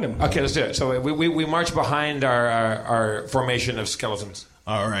stay behind him. Okay, let's do it. So we march behind our formation of skeletons.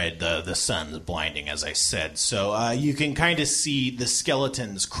 All right, the sun's blinding, as I said. So you can kind of see the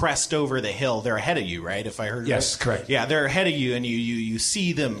skeletons crest over the hill. They're ahead of you, right? If I heard Yes, right? correct. Yeah, they're ahead of you, and you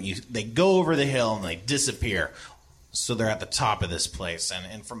see them. They go over the hill, and they disappear. So they're at the top of this place.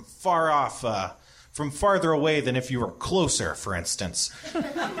 And from far off, from farther away than if you were closer, for instance,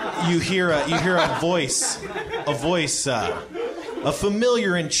 you hear a voice, a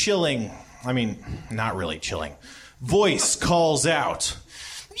familiar and chilling, I mean, not really chilling, voice calls out,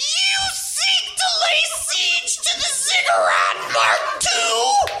 You seek to lay siege to the Ziggurat Mark II?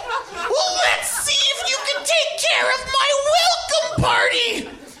 Well, let's see if you can take care of my welcome party.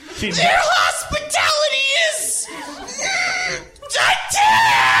 Their hospitality is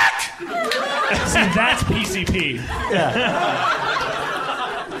attack. See, that's PCP.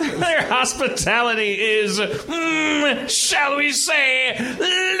 Their hospitality is, shall we say,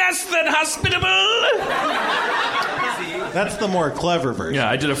 less than hospitable. That's the more clever version. Yeah,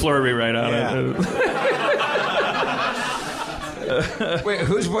 I did a flurry right on it. Wait,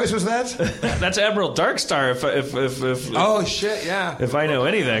 whose voice was that? That's Emerald Darkstar. If Oh shit! Yeah. if I know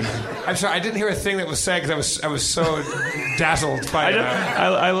anything, I'm sorry, I didn't hear a thing that was said because I was so dazzled by.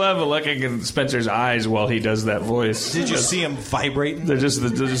 I love looking in Spencer's eyes while he does that voice. Did you see him vibrating? They're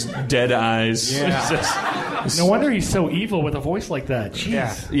just dead eyes. Yeah. No wonder he's so evil with a voice like that.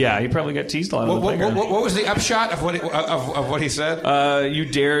 Jeez. Yeah, he probably got teased a lot. What was the upshot of what he said? You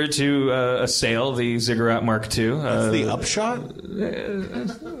dare to assail the Ziggurat Mark II. That's the upshot?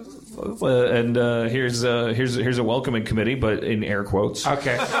 And here's a welcoming committee, but in air quotes.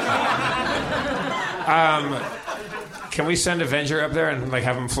 Okay. Can we send Avenger up there and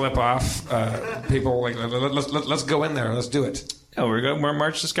have him flip off people? Let's go in there. Let's do it. Yeah, we're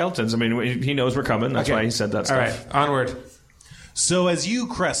march the skeletons. I mean, he knows we're coming. That's why he said that stuff. All right, onward. So as you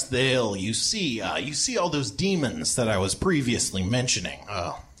crest the hill, you see all those demons that I was previously mentioning.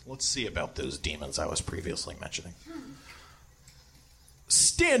 Let's see about those demons I was previously mentioning.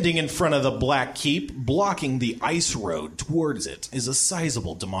 Standing in front of the Black Keep, blocking the ice road towards it, is a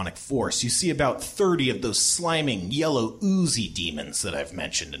sizable demonic force. You see about 30 of those sliming, yellow, oozy demons that I've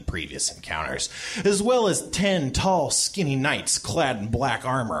mentioned in previous encounters, as well as 10 tall, skinny knights clad in black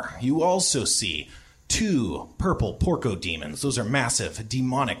armor. You also see 2 purple porco demons. Those are massive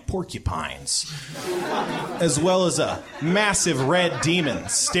demonic porcupines. As well as a massive red demon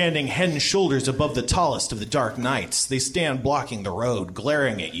standing head and shoulders above the tallest of the dark knights. They stand blocking the road,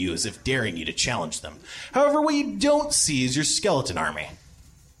 glaring at you as if daring you to challenge them. However, what you don't see is your skeleton army.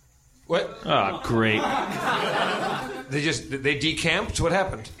 What? Oh, great. They decamped? What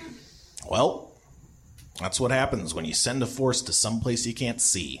happened? Well, that's what happens when you send a force to someplace you can't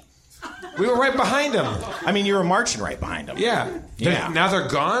see. We were right behind them. I mean, you were marching right behind them. Yeah. Now they're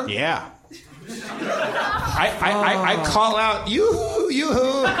gone? Yeah. I call out, yoo-hoo,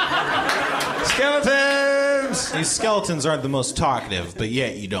 yoo-hoo. Skeletons! These skeletons aren't the most talkative, but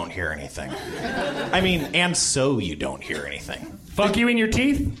yet you don't hear anything. I mean, and so you don't hear anything. Fuck you in your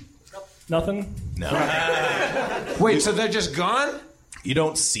teeth? Nothing? No. Wait, so they're just gone? You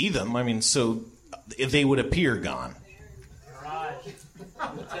don't see them. I mean, so they would appear gone.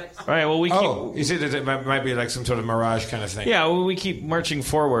 All right, well, we keep... Oh, you said that it might be like some sort of mirage kind of thing. Yeah, well, we keep marching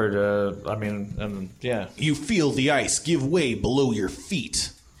forward. Yeah. You feel the ice give way below your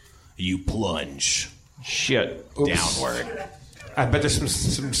feet. You plunge. Shit. Downward. I bet there's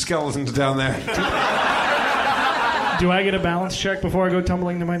some skeletons down there. Do I get a balance check before I go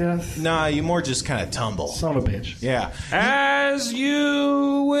tumbling to my death? Nah, you more just kind of tumble. Son of a bitch. Yeah. As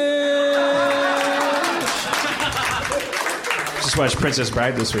you wish. Just watched Princess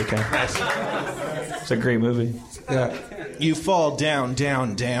Bride this weekend. It's a great movie. Yeah. You fall down,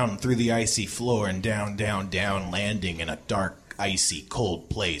 down, down through the icy floor and down, down, down, landing in a dark, icy, cold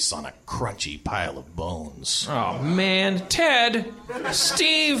place on a crunchy pile of bones. Oh, man. Ted.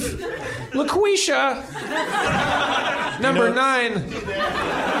 Steve. LaQuisha. Number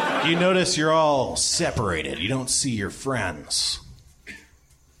 9. You notice you're all separated. You don't see your friends.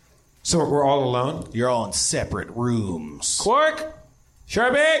 So we're all alone? You're all in separate rooms. Quark?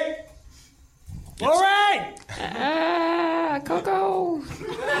 Sharpie? All right! Coco.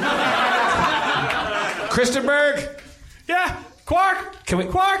 Christenberg? Yeah, Quark! Can we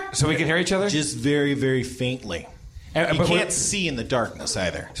Quark? So we can hear each other? Just very, very faintly. You can't see in the darkness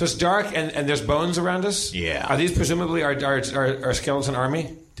either. So it's dark and there's bones around us? Yeah. Are these presumably our skeleton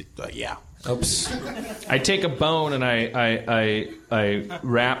army? Yeah. Oops. I take a bone and I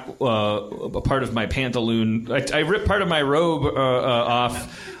wrap a part of my pantaloon. I rip part of my robe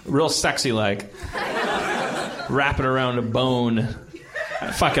off, real sexy like. Wrap it around a bone.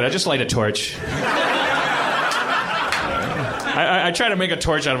 Fuck it, I just light a torch. I try to make a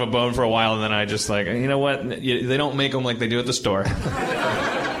torch out of a bone for a while, and then I just like, you know what? They don't make them like they do at the store.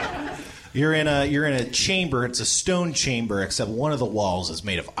 You're in a chamber. It's a stone chamber, except one of the walls is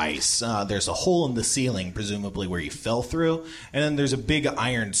made of ice. There's a hole in the ceiling, presumably where you fell through, and then there's a big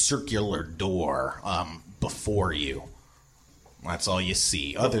iron circular door before you. That's all you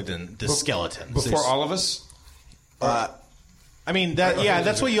see, other than the skeletons. Before all of us? I mean,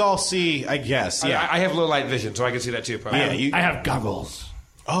 that's what you all see, I guess. Yeah, I have low light vision, so I can see that too. Probably. Yeah, I have goggles.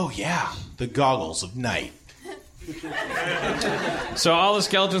 Oh yeah, the goggles of night. So all the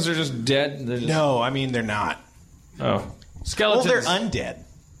skeletons are just dead? No, I mean they're not. Oh, skeletons. Well, they're undead.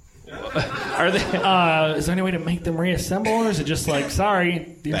 Are they? Is there any way to make them reassemble, or is it just like,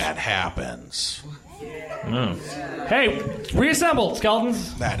 sorry? That happens. Oh. Hey, reassemble,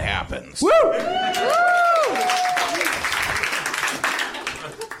 skeletons. That happens. Woo!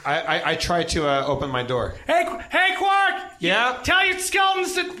 I try to open my door. Hey, Quark! Yeah? Tell your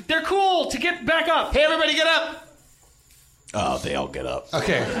skeletons that they're cool to get back up. Hey, everybody get up! Oh, they all get up.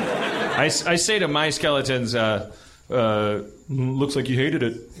 Okay. I say to my skeletons, looks like you hated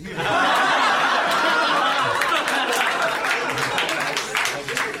it.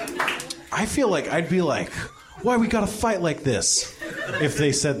 I feel like I'd be like, why we gotta fight like this? If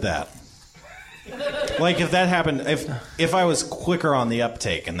they said that. Like if that happened, if I was quicker on the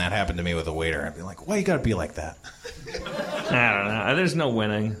uptake and that happened to me with a waiter, I'd be like, why you gotta be like that? I don't know. There's no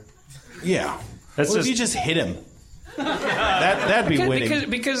winning. Yeah. If you just hit him? That'd be winning.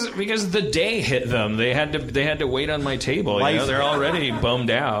 Because the day hit them. They had to wait on my table. You know? They're already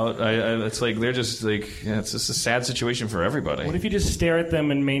bummed out. It's like they're just like it's just a sad situation for everybody. What if you just stare at them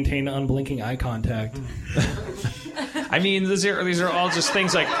and maintain unblinking eye contact? I mean, these are all just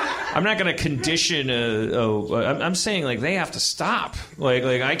things like I'm not going to condition. I'm saying like they have to stop. Like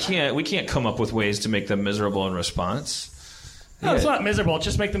we can't come up with ways to make them miserable in response. No, it's not miserable.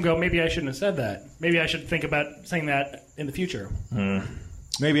 Just make them go, maybe I shouldn't have said that. Maybe I should think about saying that in the future.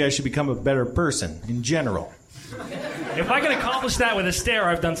 Maybe I should become a better person in general. If I can accomplish that with a stare,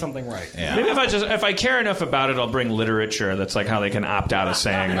 I've done something right. Yeah. Maybe if I care enough about it, I'll bring literature that's like how they can opt out of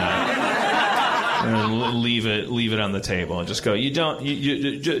saying that. and leave it on the table and just go. You don't.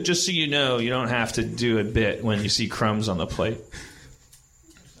 Just so you know, you don't have to do a bit when you see crumbs on the plate.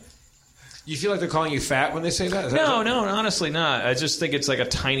 You feel like they're calling you fat when they say that? No, honestly not. I just think it's like a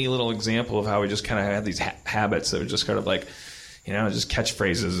tiny little example of how we just kind of have these habits that are just kind of like, just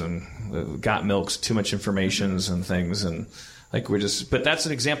catchphrases and got milks, too much informations and things. And like but that's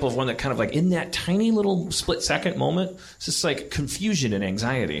an example of one that kind of like in that tiny little split second moment, it's just like confusion and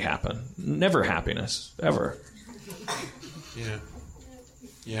anxiety happen. Never happiness, ever.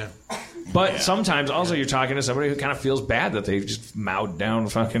 Yeah. But sometimes also you're talking to somebody who kind of feels bad that they've just mowed down a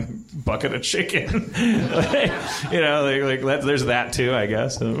fucking bucket of chicken. There's that too, I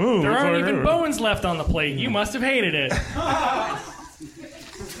guess. Ooh, there aren't even bones left on the plate. You must have hated it.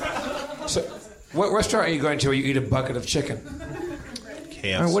 So, what restaurant are you going to where you eat a bucket of chicken?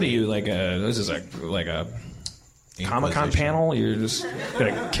 KFC. What are you, like this is like a Comic-Con panel? You're just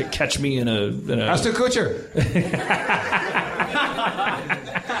going to catch me in a... Ashton Kutcher.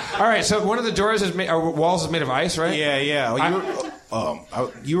 All right, so one of the doors walls is made of ice, right? Yeah.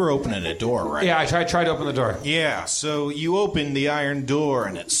 You were opening a door, right? Yeah, I tried to open the door. Yeah, so you open the iron door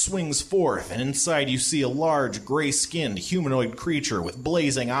and it swings forth, and inside you see a large, gray-skinned humanoid creature with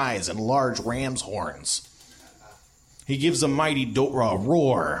blazing eyes and large ram's horns. He gives a mighty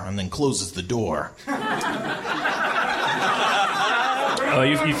roar and then closes the door. Oh,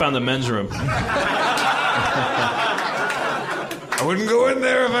 you found the men's room. I wouldn't go in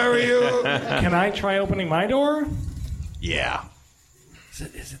there if I were you. Can I try opening my door? Yeah.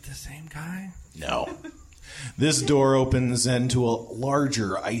 Is it the same guy? No. This door opens into a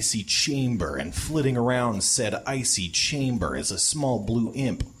larger icy chamber, and flitting around said icy chamber is a small blue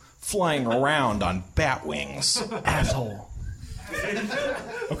imp flying around on bat wings. Asshole.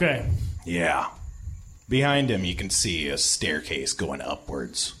 Okay. Yeah. Behind him, you can see a staircase going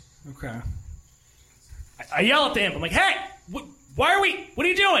upwards. Okay. I yell at the imp. I'm like, hey, what are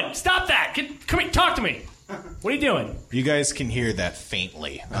you doing? Stop that. Come here, talk to me. What are you doing? You guys can hear that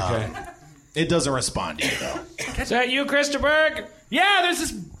faintly. Okay. It doesn't respond to you, though. Is that you, Christopher? Yeah, there's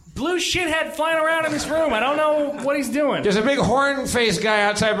this blue shithead flying around in this room. I don't know what he's doing. There's a big horn-faced guy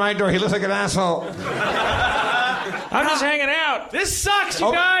outside my door. He looks like an asshole. I'm just hanging out. This sucks,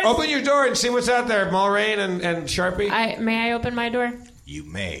 you guys. Open your door and see what's out there, Mulrain and Sharpie. May I open my door? You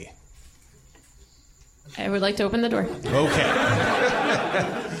may. I would like to open the door.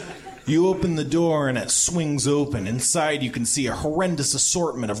 Okay. You open the door and it swings open. Inside you can see a horrendous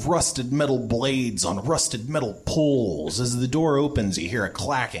assortment of rusted metal blades on rusted metal poles. As the door opens, you hear a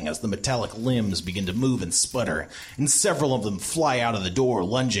clacking as the metallic limbs begin to move and sputter, and several of them fly out of the door,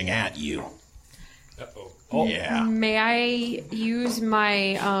 lunging at you. Uh-oh. Oh. Yeah. May I use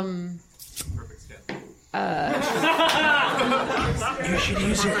my You should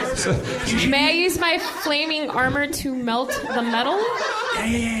use it. May I use my flaming armor to melt the metal?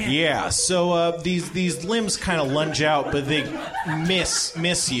 Yeah, so these limbs kind of lunge out, but they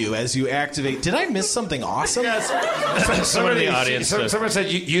miss you as you activate. Did I miss something awesome? Someone in the audience. Someone said,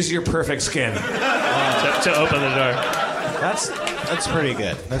 use your perfect skin. To open the door. That's pretty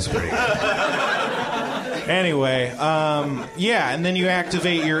good. That's pretty good. Anyway, and then you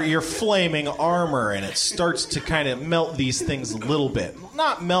activate your flaming armor, and it starts to kind of melt these things a little bit.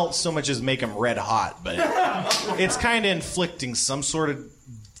 Not melt so much as make them red hot, but it's kind of inflicting some sort of,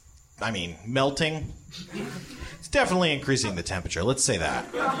 melting. It's definitely increasing the temperature. Let's say that.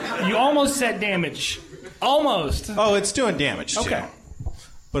 You almost said damage. Almost. Oh, it's doing damage, too. Okay.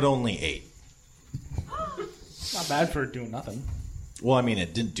 But only 8. Not bad for doing nothing. Well,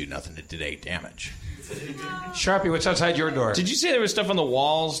 it didn't do nothing. It did 8 damage. Sharpie, what's outside your door? Did you say there was stuff on the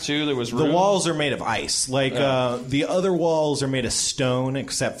walls, too? There was room? The walls are made of ice. The other walls are made of stone,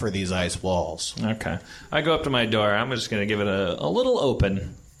 except for these ice walls. Okay. I go up to my door. I'm just going to give it a little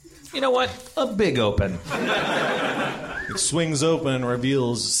open. You know what? A big open. It swings open and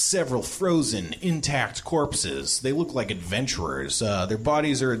reveals several frozen, intact corpses. They look like adventurers. Their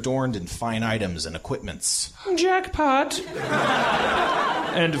bodies are adorned in fine items and equipments. Jackpot.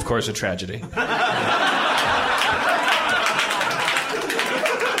 And, of course, a tragedy.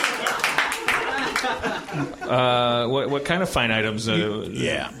 What kind of fine items?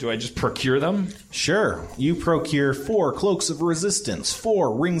 Do I just procure them? Sure. You procure 4 cloaks of resistance,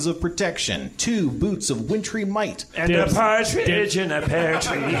 4 rings of protection, 2 boots of wintry might, and a partridge in a pear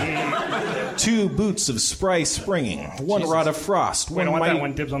tree. 2 boots of spry springing, 1 rod of frost. Wait, I want that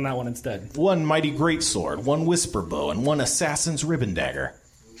one. Dibs on that one instead. 1 mighty greatsword, 1 whisper bow, and 1 assassin's ribbon dagger.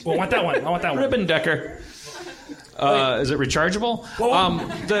 Well, I want that one. I want that one. Ribbon decker. Is it rechargeable?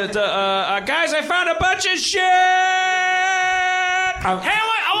 Guys, I found a bunch of shit. Hey,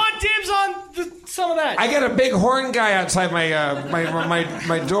 I want dibs on the some of that. I got a big horn guy outside my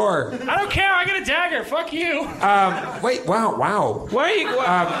my door. I don't care. I got a dagger. Fuck you. Wait, wow. Why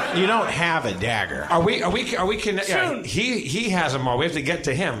are you? You don't have a dagger. Are we connected? Yeah, he has them all. We have to get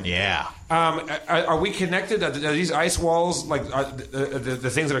to him. Yeah. Are we connected? Are these ice walls like the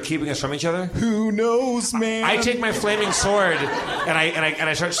things that are keeping us from each other? Who knows, man? I take my flaming sword and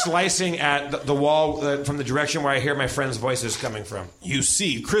I start slicing at the wall from the direction where I hear my friends' voices coming from. You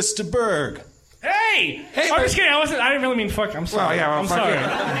see, Krista Berg. Hey! I'm just kidding. I didn't really mean fuck. I'm sorry. I'm sorry.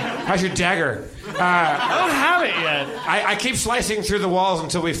 How's your dagger? I don't have it yet. I keep slicing through the walls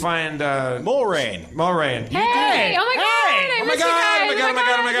until we find Mulrain. Hey! Oh my god! Oh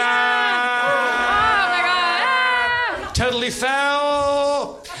my god! Totally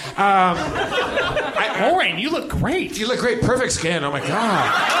fell. Mulrain, you look great. You look great. Perfect skin. Oh my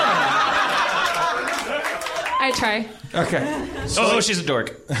god. I try. Okay. So, she's a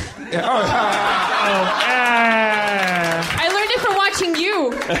dork. Yeah. I learned it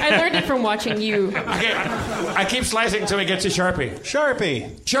from watching you. Okay. I keep slicing until we get to Sharpie.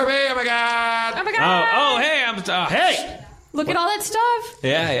 Sharpie. Oh my god. Oh my god. Hey, hey. Look at all that stuff.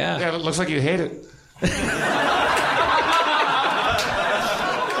 Yeah. It looks like you hate it.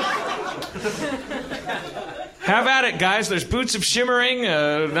 Have at it, guys. There's boots of shimmering,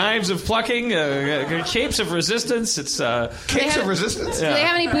 knives of plucking, capes of resistance. It's capes of resistance. Do they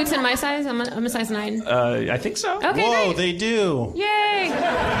have any boots in my size? I'm a size 9. I think so. Okay, Whoa, great. they do. Yay!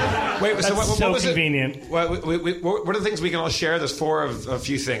 Wait, so what was convenient. It? What are the things we can all share? There's 4 of a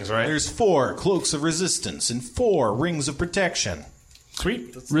few things, right? There's 4 cloaks of resistance and 4 rings of protection.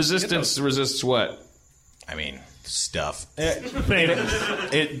 Sweet. Resistance resists what? I mean, stuff.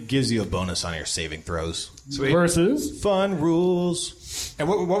 It gives you a bonus on your saving throws. Sweet. Versus fun rules. And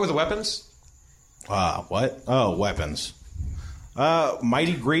what were the weapons? What? Oh, weapons.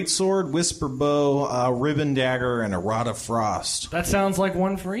 Mighty Greatsword, Whisper Bow, Ribbon Dagger, and a Rod of Frost. that sounds like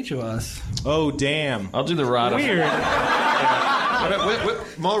one for each of us. Oh, damn. I'll do the rod. Weird.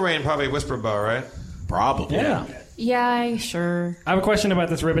 Mulrain probably Whisper Bow, right? Probably. Yeah, sure. I have a question about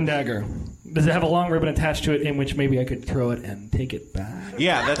this ribbon dagger. Does it have a long ribbon attached to it in which maybe I could throw it and take it back?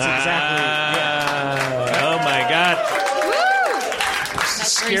 Yeah, that's exactly. Oh my god!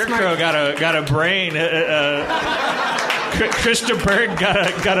 Scarecrow got a brain. Krista Berg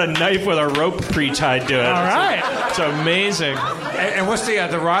got a knife with a rope pre-tied to it. All right, it's amazing. And what's the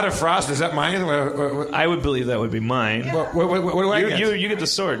Rod of Frost? Is that mine? I would believe that would be mine. What do I get? You get the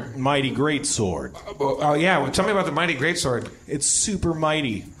sword. Mighty Greatsword. Oh yeah, well, tell me about the Mighty Greatsword. It's super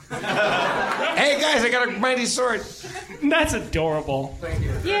mighty. Hey guys, I got a mighty sword. that's adorable. Thank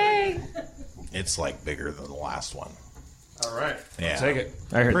you. Yay! It's like bigger than the last one. All right, Yeah. take it.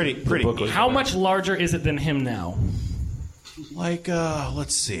 I heard Pretty. How much larger is it than him now? Like,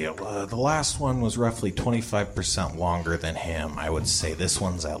 let's see. The last one was roughly 25% longer than him. I would say this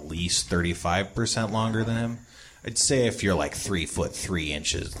one's at least 35% longer than him. I'd say if you're like 3 foot 3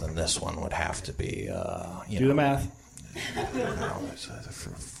 inches, then this one would have to be, Do the math.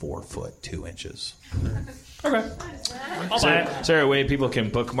 4 foot 2 inches. Okay. I'll buy it. Is there a way people can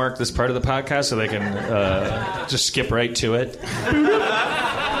bookmark this part of the podcast so they can just skip right to it?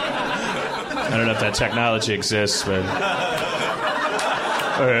 I don't know if that technology exists, but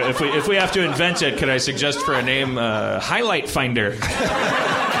if we have to invent it, could I suggest for a name Highlight Finder,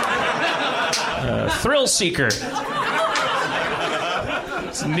 Thrill Seeker?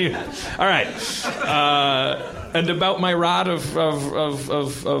 It's new. All right. And about my rod of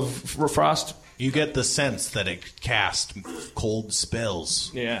frost. You get the sense that it cast cold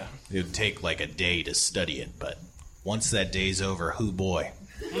spells. Yeah. It would take like a day to study it, but once that day's over, hoo boy.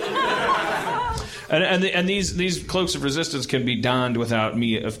 And these cloaks of resistance can be donned without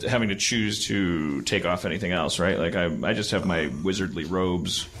me having to choose to take off anything else, right? Like I just have my wizardly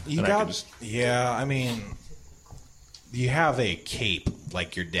robes. Yeah, I mean, you have a cape,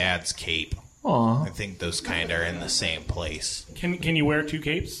 like your dad's cape. Aww. I think those kind are in the same place. Can you wear 2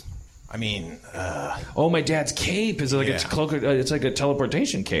 capes? I mean, my dad's cape is like a cloak. It's like a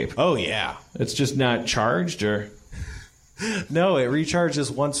teleportation cape. Oh yeah, it's just not charged, or no, it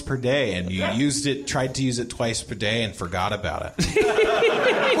recharges once per day, and you tried to use it twice per day, and forgot about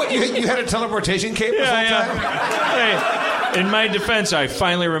it. What, you had a teleportation cape the whole time? Hey, in my defense, I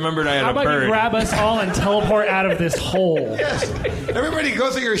finally remembered I had How a bird. about you grab us all and teleport out of this hole? Yes. Everybody go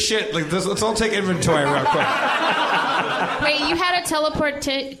through your shit. Like this, let's all take inventory real quick. Wait, you had a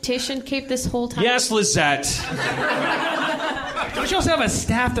teleportation cape this whole time? Yes, Lizette. Don't you also have a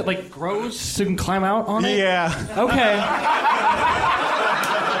staff that like grows so you can climb out on it? Yeah. Okay.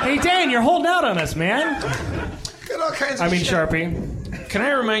 Hey Dan, you're holding out on us, man. Got all kinds of shit. Sharpie. Can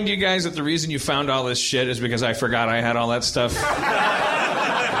I remind you guys that the reason you found all this shit is because I forgot I had all that stuff?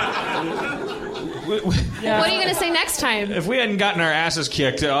 Yeah. What are you going to say next time? If we hadn't gotten our asses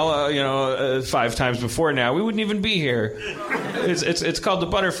kicked, 5 times before now, we wouldn't even be here. It's called the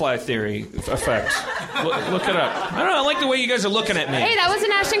butterfly theory effect. Look it up. I don't know. I like the way you guys are looking at me. Hey, that was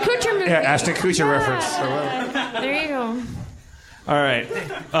an Ashton Kutcher movie. Yeah, Ashton Kutcher reference. There you go. All right.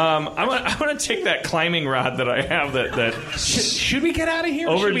 I want to take that climbing rod that I have that should we get out of here?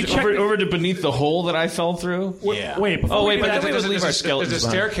 Over to beneath the hole that I fell through? Yeah. But leave our skeletons There's a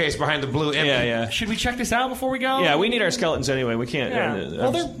staircase behind the blue imp. Yeah. Should we check this out before we go? Yeah, we need our skeletons anyway. We can't.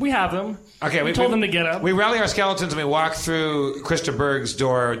 Well, we have them. Okay, we told them to get up. We rally our skeletons and we walk through Krista Berg's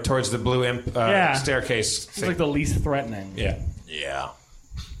door towards the blue imp staircase. It's like the least threatening. Yeah.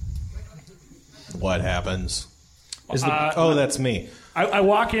 What happens? That's me. I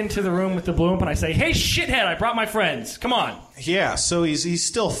walk into the room with the blue imp and I say, "Hey, shithead! I brought my friends. Come on." Yeah, so he's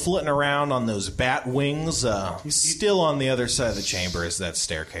still flitting around on those bat wings. He's still on the other side of the chamber as that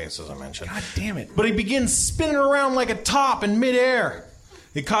staircase, as I mentioned. God damn it! But he begins spinning around like a top in midair.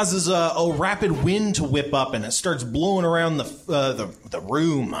 It causes a rapid wind to whip up, and it starts blowing around the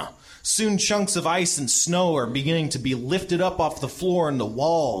room. Soon chunks of ice and snow are beginning to be lifted up off the floor and the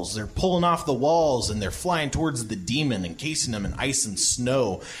walls. They're pulling off the walls, and they're flying towards the demon, encasing him in ice and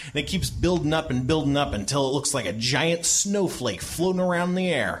snow. And it keeps building up until it looks like a giant snowflake floating around in the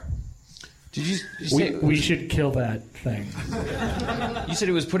air. Did you say we should kill that thing? You said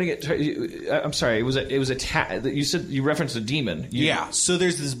it was putting it. I'm sorry. It was a. You said you referenced a demon. Yeah. So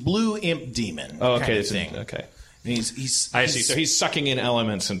there's this blue imp demon. Oh, okay. Kind of thing. Okay. And I see. So he's sucking in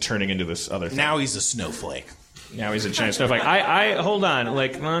elements and turning into this other thing. Now he's a snowflake. Now he's a giant snowflake. I hold on,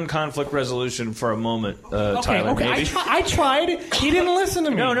 like non-conflict resolution for a moment, Tyler. Okay. Maybe. I tried. He didn't listen to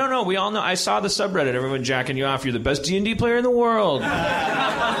me. No. We all know. I saw the subreddit. Everyone jacking you off. You're the best D&D player in the world.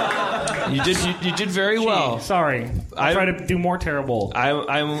 You did very well. Sorry. I try to do more terrible. I'm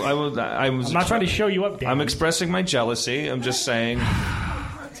not trying to show you up, Dan. I'm expressing my jealousy. I'm just saying.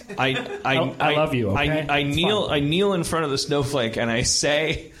 I love you. Okay? I kneel in front of the snowflake and I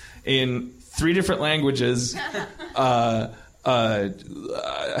say in 3 different languages, hello.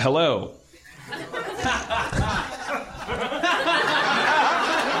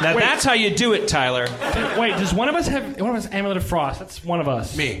 Now that's how you do it, Tyler. Wait, does one of us have Amulet of Frost? That's one of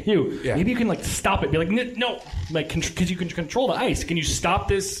us. Me. You. Yeah. Maybe you can stop it. Be like, no, because you can control the ice. Can you stop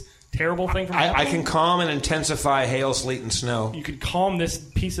this terrible thing from happening? I can calm and intensify hail, sleet, and snow. You could calm this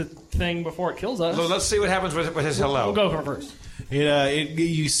piece of thing before it kills us. So let's see what happens with his hello. We'll go first.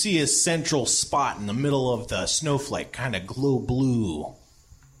 You see a central spot in the middle of the snowflake, kind of glow blue.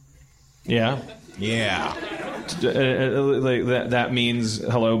 Yeah. Yeah. Like that means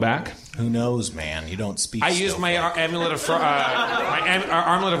hello back. Who knows, man? You don't speak. I use my amulet of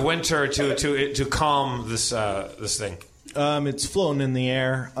armlet of winter to calm this thing. It's floating in the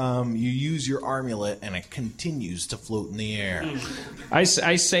air. You use your armulet, and it continues to float in the air. I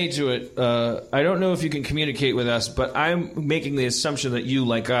say to it, I don't know if you can communicate with us, but I'm making the assumption that you,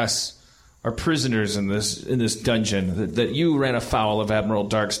 like us, are prisoners in this dungeon. That you ran afoul of Admiral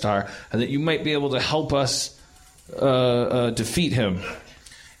Darkstar, and that you might be able to help us defeat him.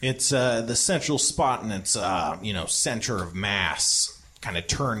 It's the central spot, and it's center of mass. Kind of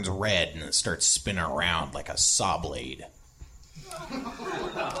turns red, and it starts spinning around like a saw blade.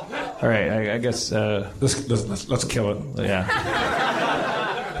 All right, I guess let's kill it. Yeah.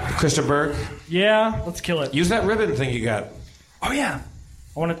 Krista Berg? Yeah, let's kill it. Use that ribbon thing you got. Oh yeah.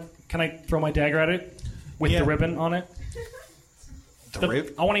 Can I throw my dagger at it with the ribbon on it? I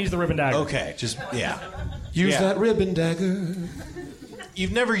want to use the ribbon dagger. Okay, Use that ribbon dagger.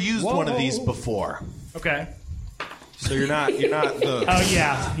 You've never used one of these before. Okay. So you're not the. Oh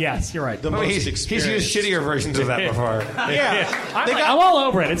yeah, yes, you're right. He's used shittier versions of that before. I'm all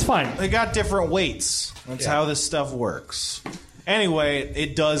over it. It's fine. They got different weights. That's how this stuff works. Anyway,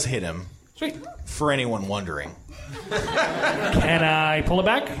 it does hit him. Sweet. For anyone wondering. Can I pull it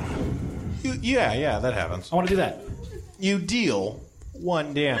back? Yeah, that happens. I want to do that. You deal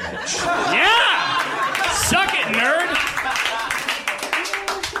 1 damage. Yeah! Suck it, nerd!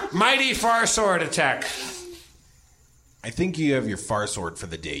 Mighty Far Sword attack. I think you have your far sword for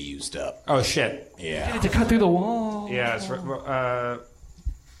the day used up. Oh, shit. Yeah. To cut through the wall. Yeah, that's right.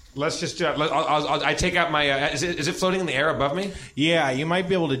 Let's just do it. I take out my... is it floating in the air above me? Yeah, you might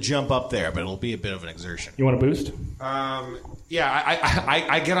be able to jump up there, but it'll be a bit of an exertion. You want to boost? Yeah,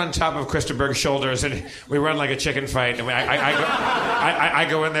 I get on top of Krista Berg's shoulders, and we run like a chicken fight. And I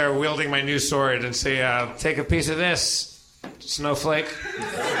go in there wielding my new sword and say, take a piece of this. Snowflake.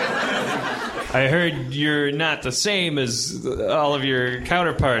 I heard you're not the same as all of your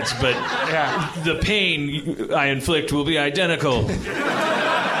counterparts, but the pain I inflict will be identical.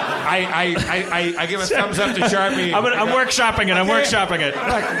 I give a thumbs up to Sharpie. I'm workshopping it. I'm workshopping it. Look,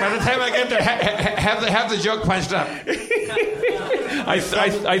 by the time I get there, have the joke punched up.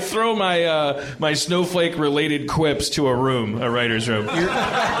 I throw my snowflake related quips to a writer's room.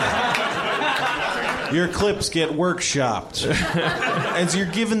 Your clips get workshopped. As you're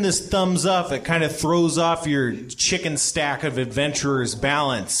given this thumbs up, it kind of throws off your chicken stack of adventurer's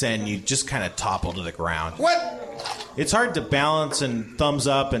balance, and you just kind of topple to the ground. What? It's hard to balance and thumbs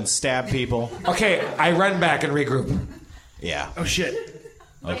up and stab people. Okay, I run back and regroup. Yeah. Oh, shit.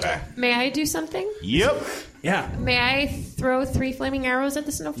 Okay. May I do something? Yep. Yeah. May I throw 3 flaming arrows at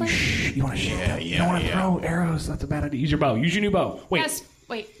the snowflake? You want to you don't want to throw arrows. That's a bad idea. Use your bow. Use your new bow. Wait. Yes.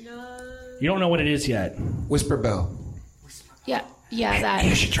 Wait. You don't know what it is yet. Whisper bow. Yeah. That.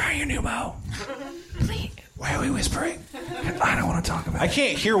 You should try your new bow. Please. Why are we whispering? I don't want to talk about it. I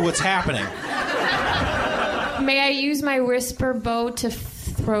can't hear what's happening. May I use my whisper bow to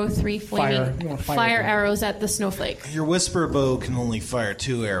throw 3 flaming fire arrows at the snowflake? Your whisper bow can only fire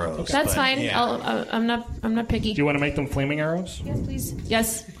 2 arrows. That's fine. Yeah. I'm not picky. Do you want to make them flaming arrows? Yes, please.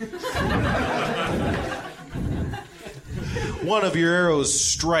 Yes. One of your arrows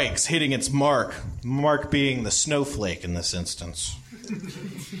strikes, hitting its mark. Mark being the snowflake in this instance.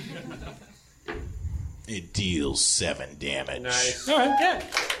 It deals 7 damage. Nice. All right, good.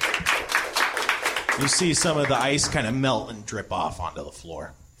 You see some of the ice kind of melt and drip off onto the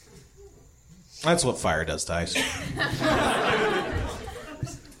floor. That's what fire does to ice.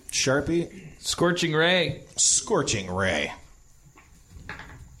 Sharpie? Scorching ray. Scorching ray.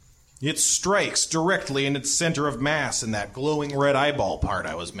 It strikes directly in its center of mass in that glowing red eyeball part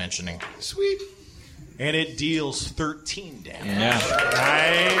I was mentioning. Sweet. And it deals 13 damage. Yeah.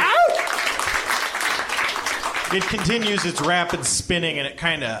 Nice. It continues its rapid spinning, and it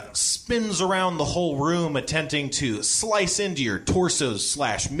kind of spins around the whole room, attempting to slice into your torsos /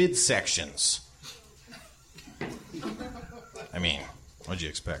 midsections. I mean, what'd you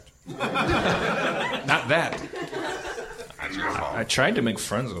expect? Not that. I tried to make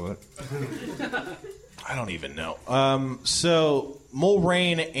friends with it. I don't even know. So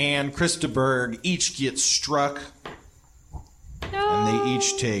Mulrain and Christaberg each get struck. No. And they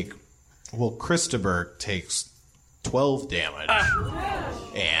each take... Well, Christaberg takes 12 damage.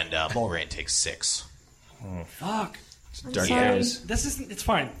 And Mulrain takes 6. Oh, fuck. Dark sorry. arrows. This isn't... It's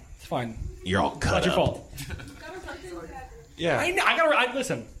fine. It's fine. You're all cut Not your up. fault. Yeah. I gotta...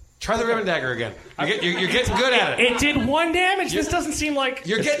 Listen. Try the ribbon dagger again. You're getting good at it. It did 1 damage. This doesn't seem like...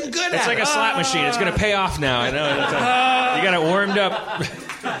 You're getting good at it. It's like a slot machine. It's going to pay off now. I know. You got it warmed up.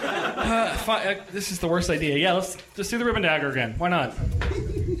 This is the worst idea. Yeah, let's do the ribbon dagger again. Why not?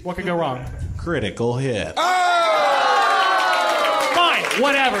 What could go wrong? Critical hit. Oh! Fine.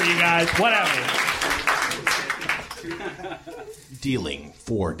 Whatever, you guys. Whatever. Dealing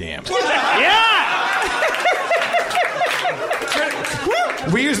 4 damage. Yeah!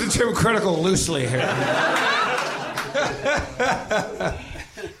 We use the term critical loosely here.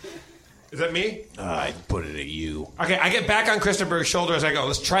 Is that me? I'd put it at you. Okay, I get back on Christopher's shoulder as I go.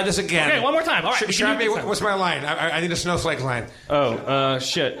 Let's try this again. Okay, one more time. All right. Sharpie, what's my line? I need a snowflake line.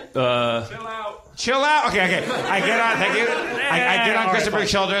 Shit. Chill out. Okay. I get on. Thank you. I get on Christopher's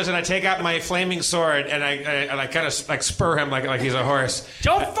shoulders and I take out my flaming sword and I kind of like spur him like he's a horse.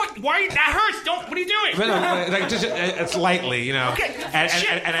 Don't fuck. Why? That hurts. Don't. What are you doing? But no, like just it's lightly, you know. Okay. And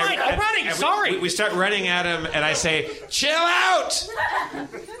Shit. fine. I'm running. Sorry. We start running at him and I say, "Chill out,"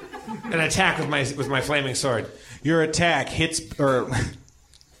 and attack with my flaming sword. Your attack hits, or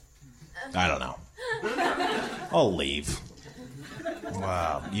I don't know. I'll leave.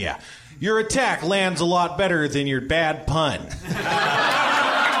 Wow. Yeah. Your attack lands a lot better than your bad pun.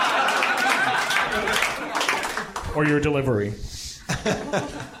 Or your delivery.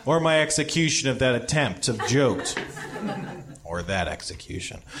 Or my execution of that attempt of joked. Or that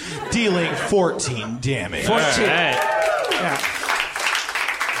execution. Dealing 14 damage. 14. Yeah.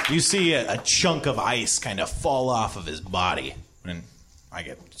 You see a chunk of ice kind of fall off of his body. And I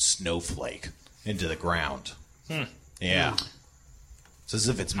get snowflake into the ground. Yeah. It's as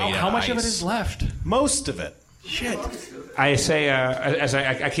if it's made out of ice. How much of it is left? Most of it. Shit. I say, as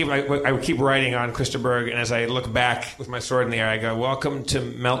I keep writing on Christaberg, and as I look back with my sword in the air, I go, "Welcome to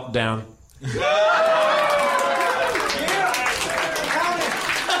Meltdown."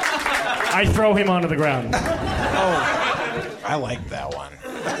 I throw him onto the ground. Oh, I like that one.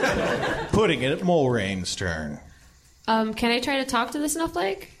 Putting it at Mulrain's turn. Can I try to talk to the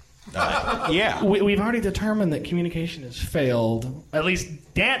snowflake? Yeah. We've already determined that communication has failed. At least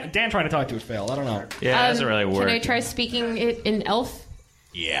Dan trying to talk to us failed. I don't know. Yeah, it doesn't really work. Can I try speaking it in elf?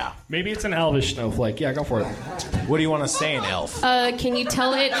 Yeah. Maybe it's an elvish snowflake. Yeah, go for it. What do you want to say in elf? Can you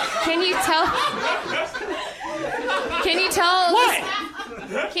tell it? Can you tell? What?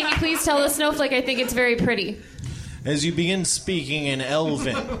 Can you please tell the snowflake? I think it's very pretty. As you begin speaking in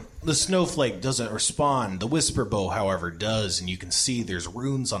Elven, the snowflake doesn't respond. The whisper bow, however, does, and you can see there's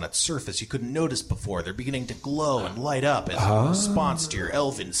runes on its surface you couldn't notice before. They're beginning to glow and light up as a response to your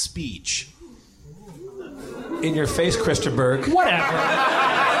Elven speech. In your face, Christenberg. Whatever.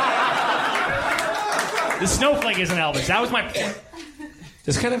 The snowflake isn't elvish. That was my point.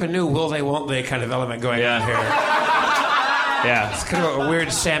 There's kind of a new will they, won't they kind of element going on here. Yeah, it's kind of a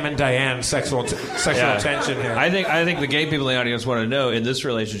weird Sam and Diane sexual tension here. I think the gay people in the audience want to know in this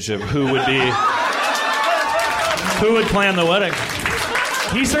relationship who would plan the wedding.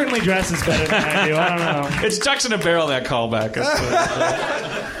 He certainly dresses better than I do. I don't know. It's ducks in a barrel, that callback.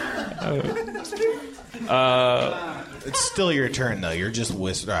 It's still your turn, though. You're just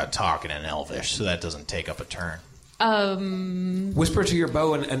talking in Elvish, so that doesn't take up a turn. Whisper to your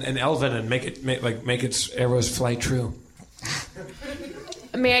bow in Elven and make its arrows fly true.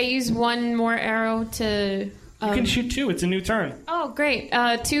 May I use one more arrow to... You can shoot 2. It's a new turn. Oh, great.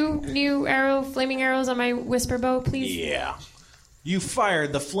 2 new flaming arrows on my whisper bow, please. Yeah. You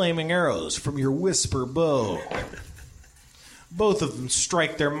fired the flaming arrows from your whisper bow. Both of them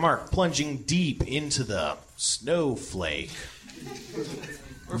strike their mark, plunging deep into the snowflake.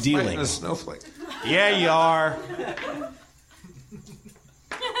 We're dealing fighting a snowflake. Yeah, you are.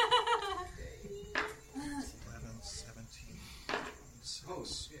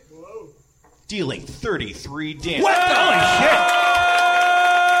 Dealing 33 damage. What the holy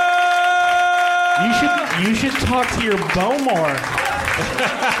shit? You should talk to your bow more.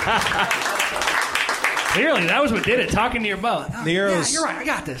 Clearly, that was what did it. Talking to your bow. The arrows, yeah, you're right. I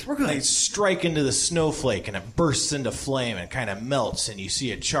got this. We're good. They strike into the snowflake, and it bursts into flame and kind of melts, and you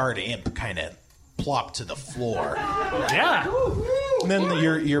see a charred imp kind of plop to the floor. Yeah. And then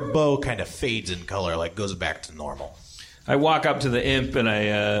your bow kind of fades in color, like goes back to normal. I walk up to the imp and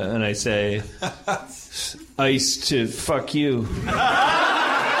I say, "Ice to fuck you."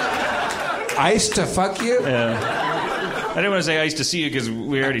 Ice to fuck you? Yeah. I didn't want to say ice to see you because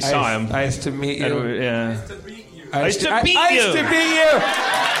we already saw him. Ice to meet you. Yeah. Ice to beat you. Ice to beat you.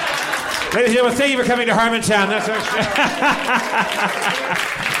 Ladies and gentlemen, thank you for coming to Harmontown. That's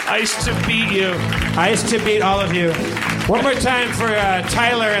Ice to beat you. Ice to beat all of you. One more time for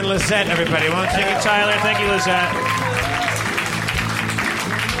Tyler and Lizette, everybody. Thank you, Tyler. Thank you, Lizette.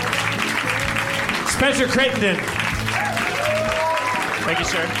 Spencer Crittenden. Thank you,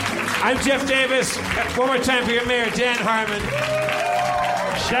 sir. I'm Jeff Davis. One more time for your mayor, Dan Harmon.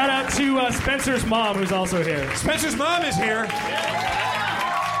 Shout out to Spencer's mom, who's also here. Spencer's mom is here.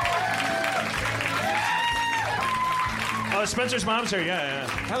 Oh, Spencer's mom's here. Yeah.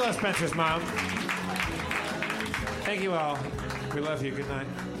 Hello, Spencer's mom. Thank you all. We love you. Good night.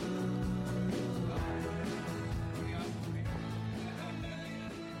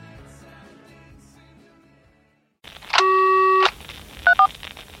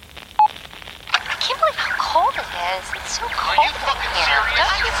 Cold it is. It's so cold. Are you fucking serious?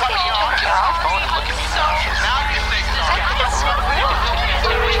 Don't you put it on your phone and look at me now. Now you think so. I think it's so rude.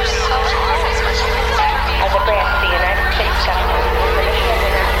 As a branch of the United States government.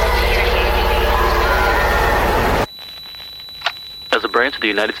 As a branch of the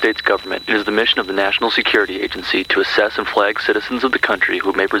United States government, it is the mission of the National Security Agency to assess and flag citizens of the country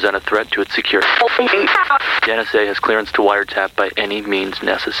who may present a threat to its security. The NSA has clearance to wiretap by any means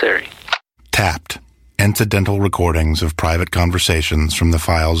necessary. Tapped. Incidental recordings of private conversations from the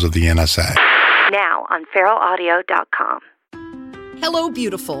files of the NSA. Now on feralaudio.com. Hello,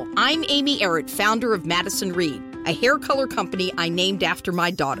 beautiful. I'm Amy Errett, founder of Madison Reed, a hair color company I named after my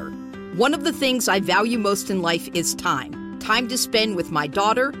daughter. One of the things I value most in life is time. Time to spend with my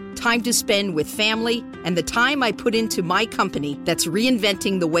daughter, time to spend with family, and the time I put into my company that's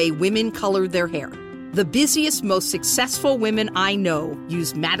reinventing the way women color their hair. The busiest, most successful women I know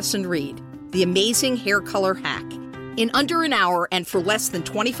use Madison Reed, the amazing hair color hack. In under an hour and for less than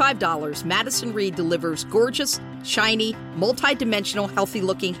 $25, Madison Reed delivers gorgeous, shiny, multi-dimensional,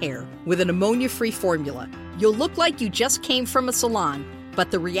 healthy-looking hair with an ammonia-free formula. You'll look like you just came from a salon,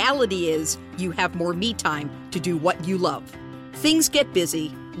 but the reality is you have more me time to do what you love. Things get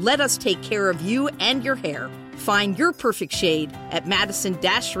busy. Let us take care of you and your hair. Find your perfect shade at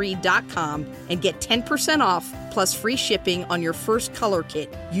madison-reed.com and get 10% off plus free shipping on your first color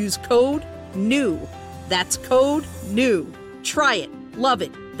kit. Use code NEW. That's code NEW. Try it. Love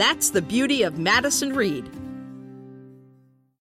it. That's the beauty of Madison Reed.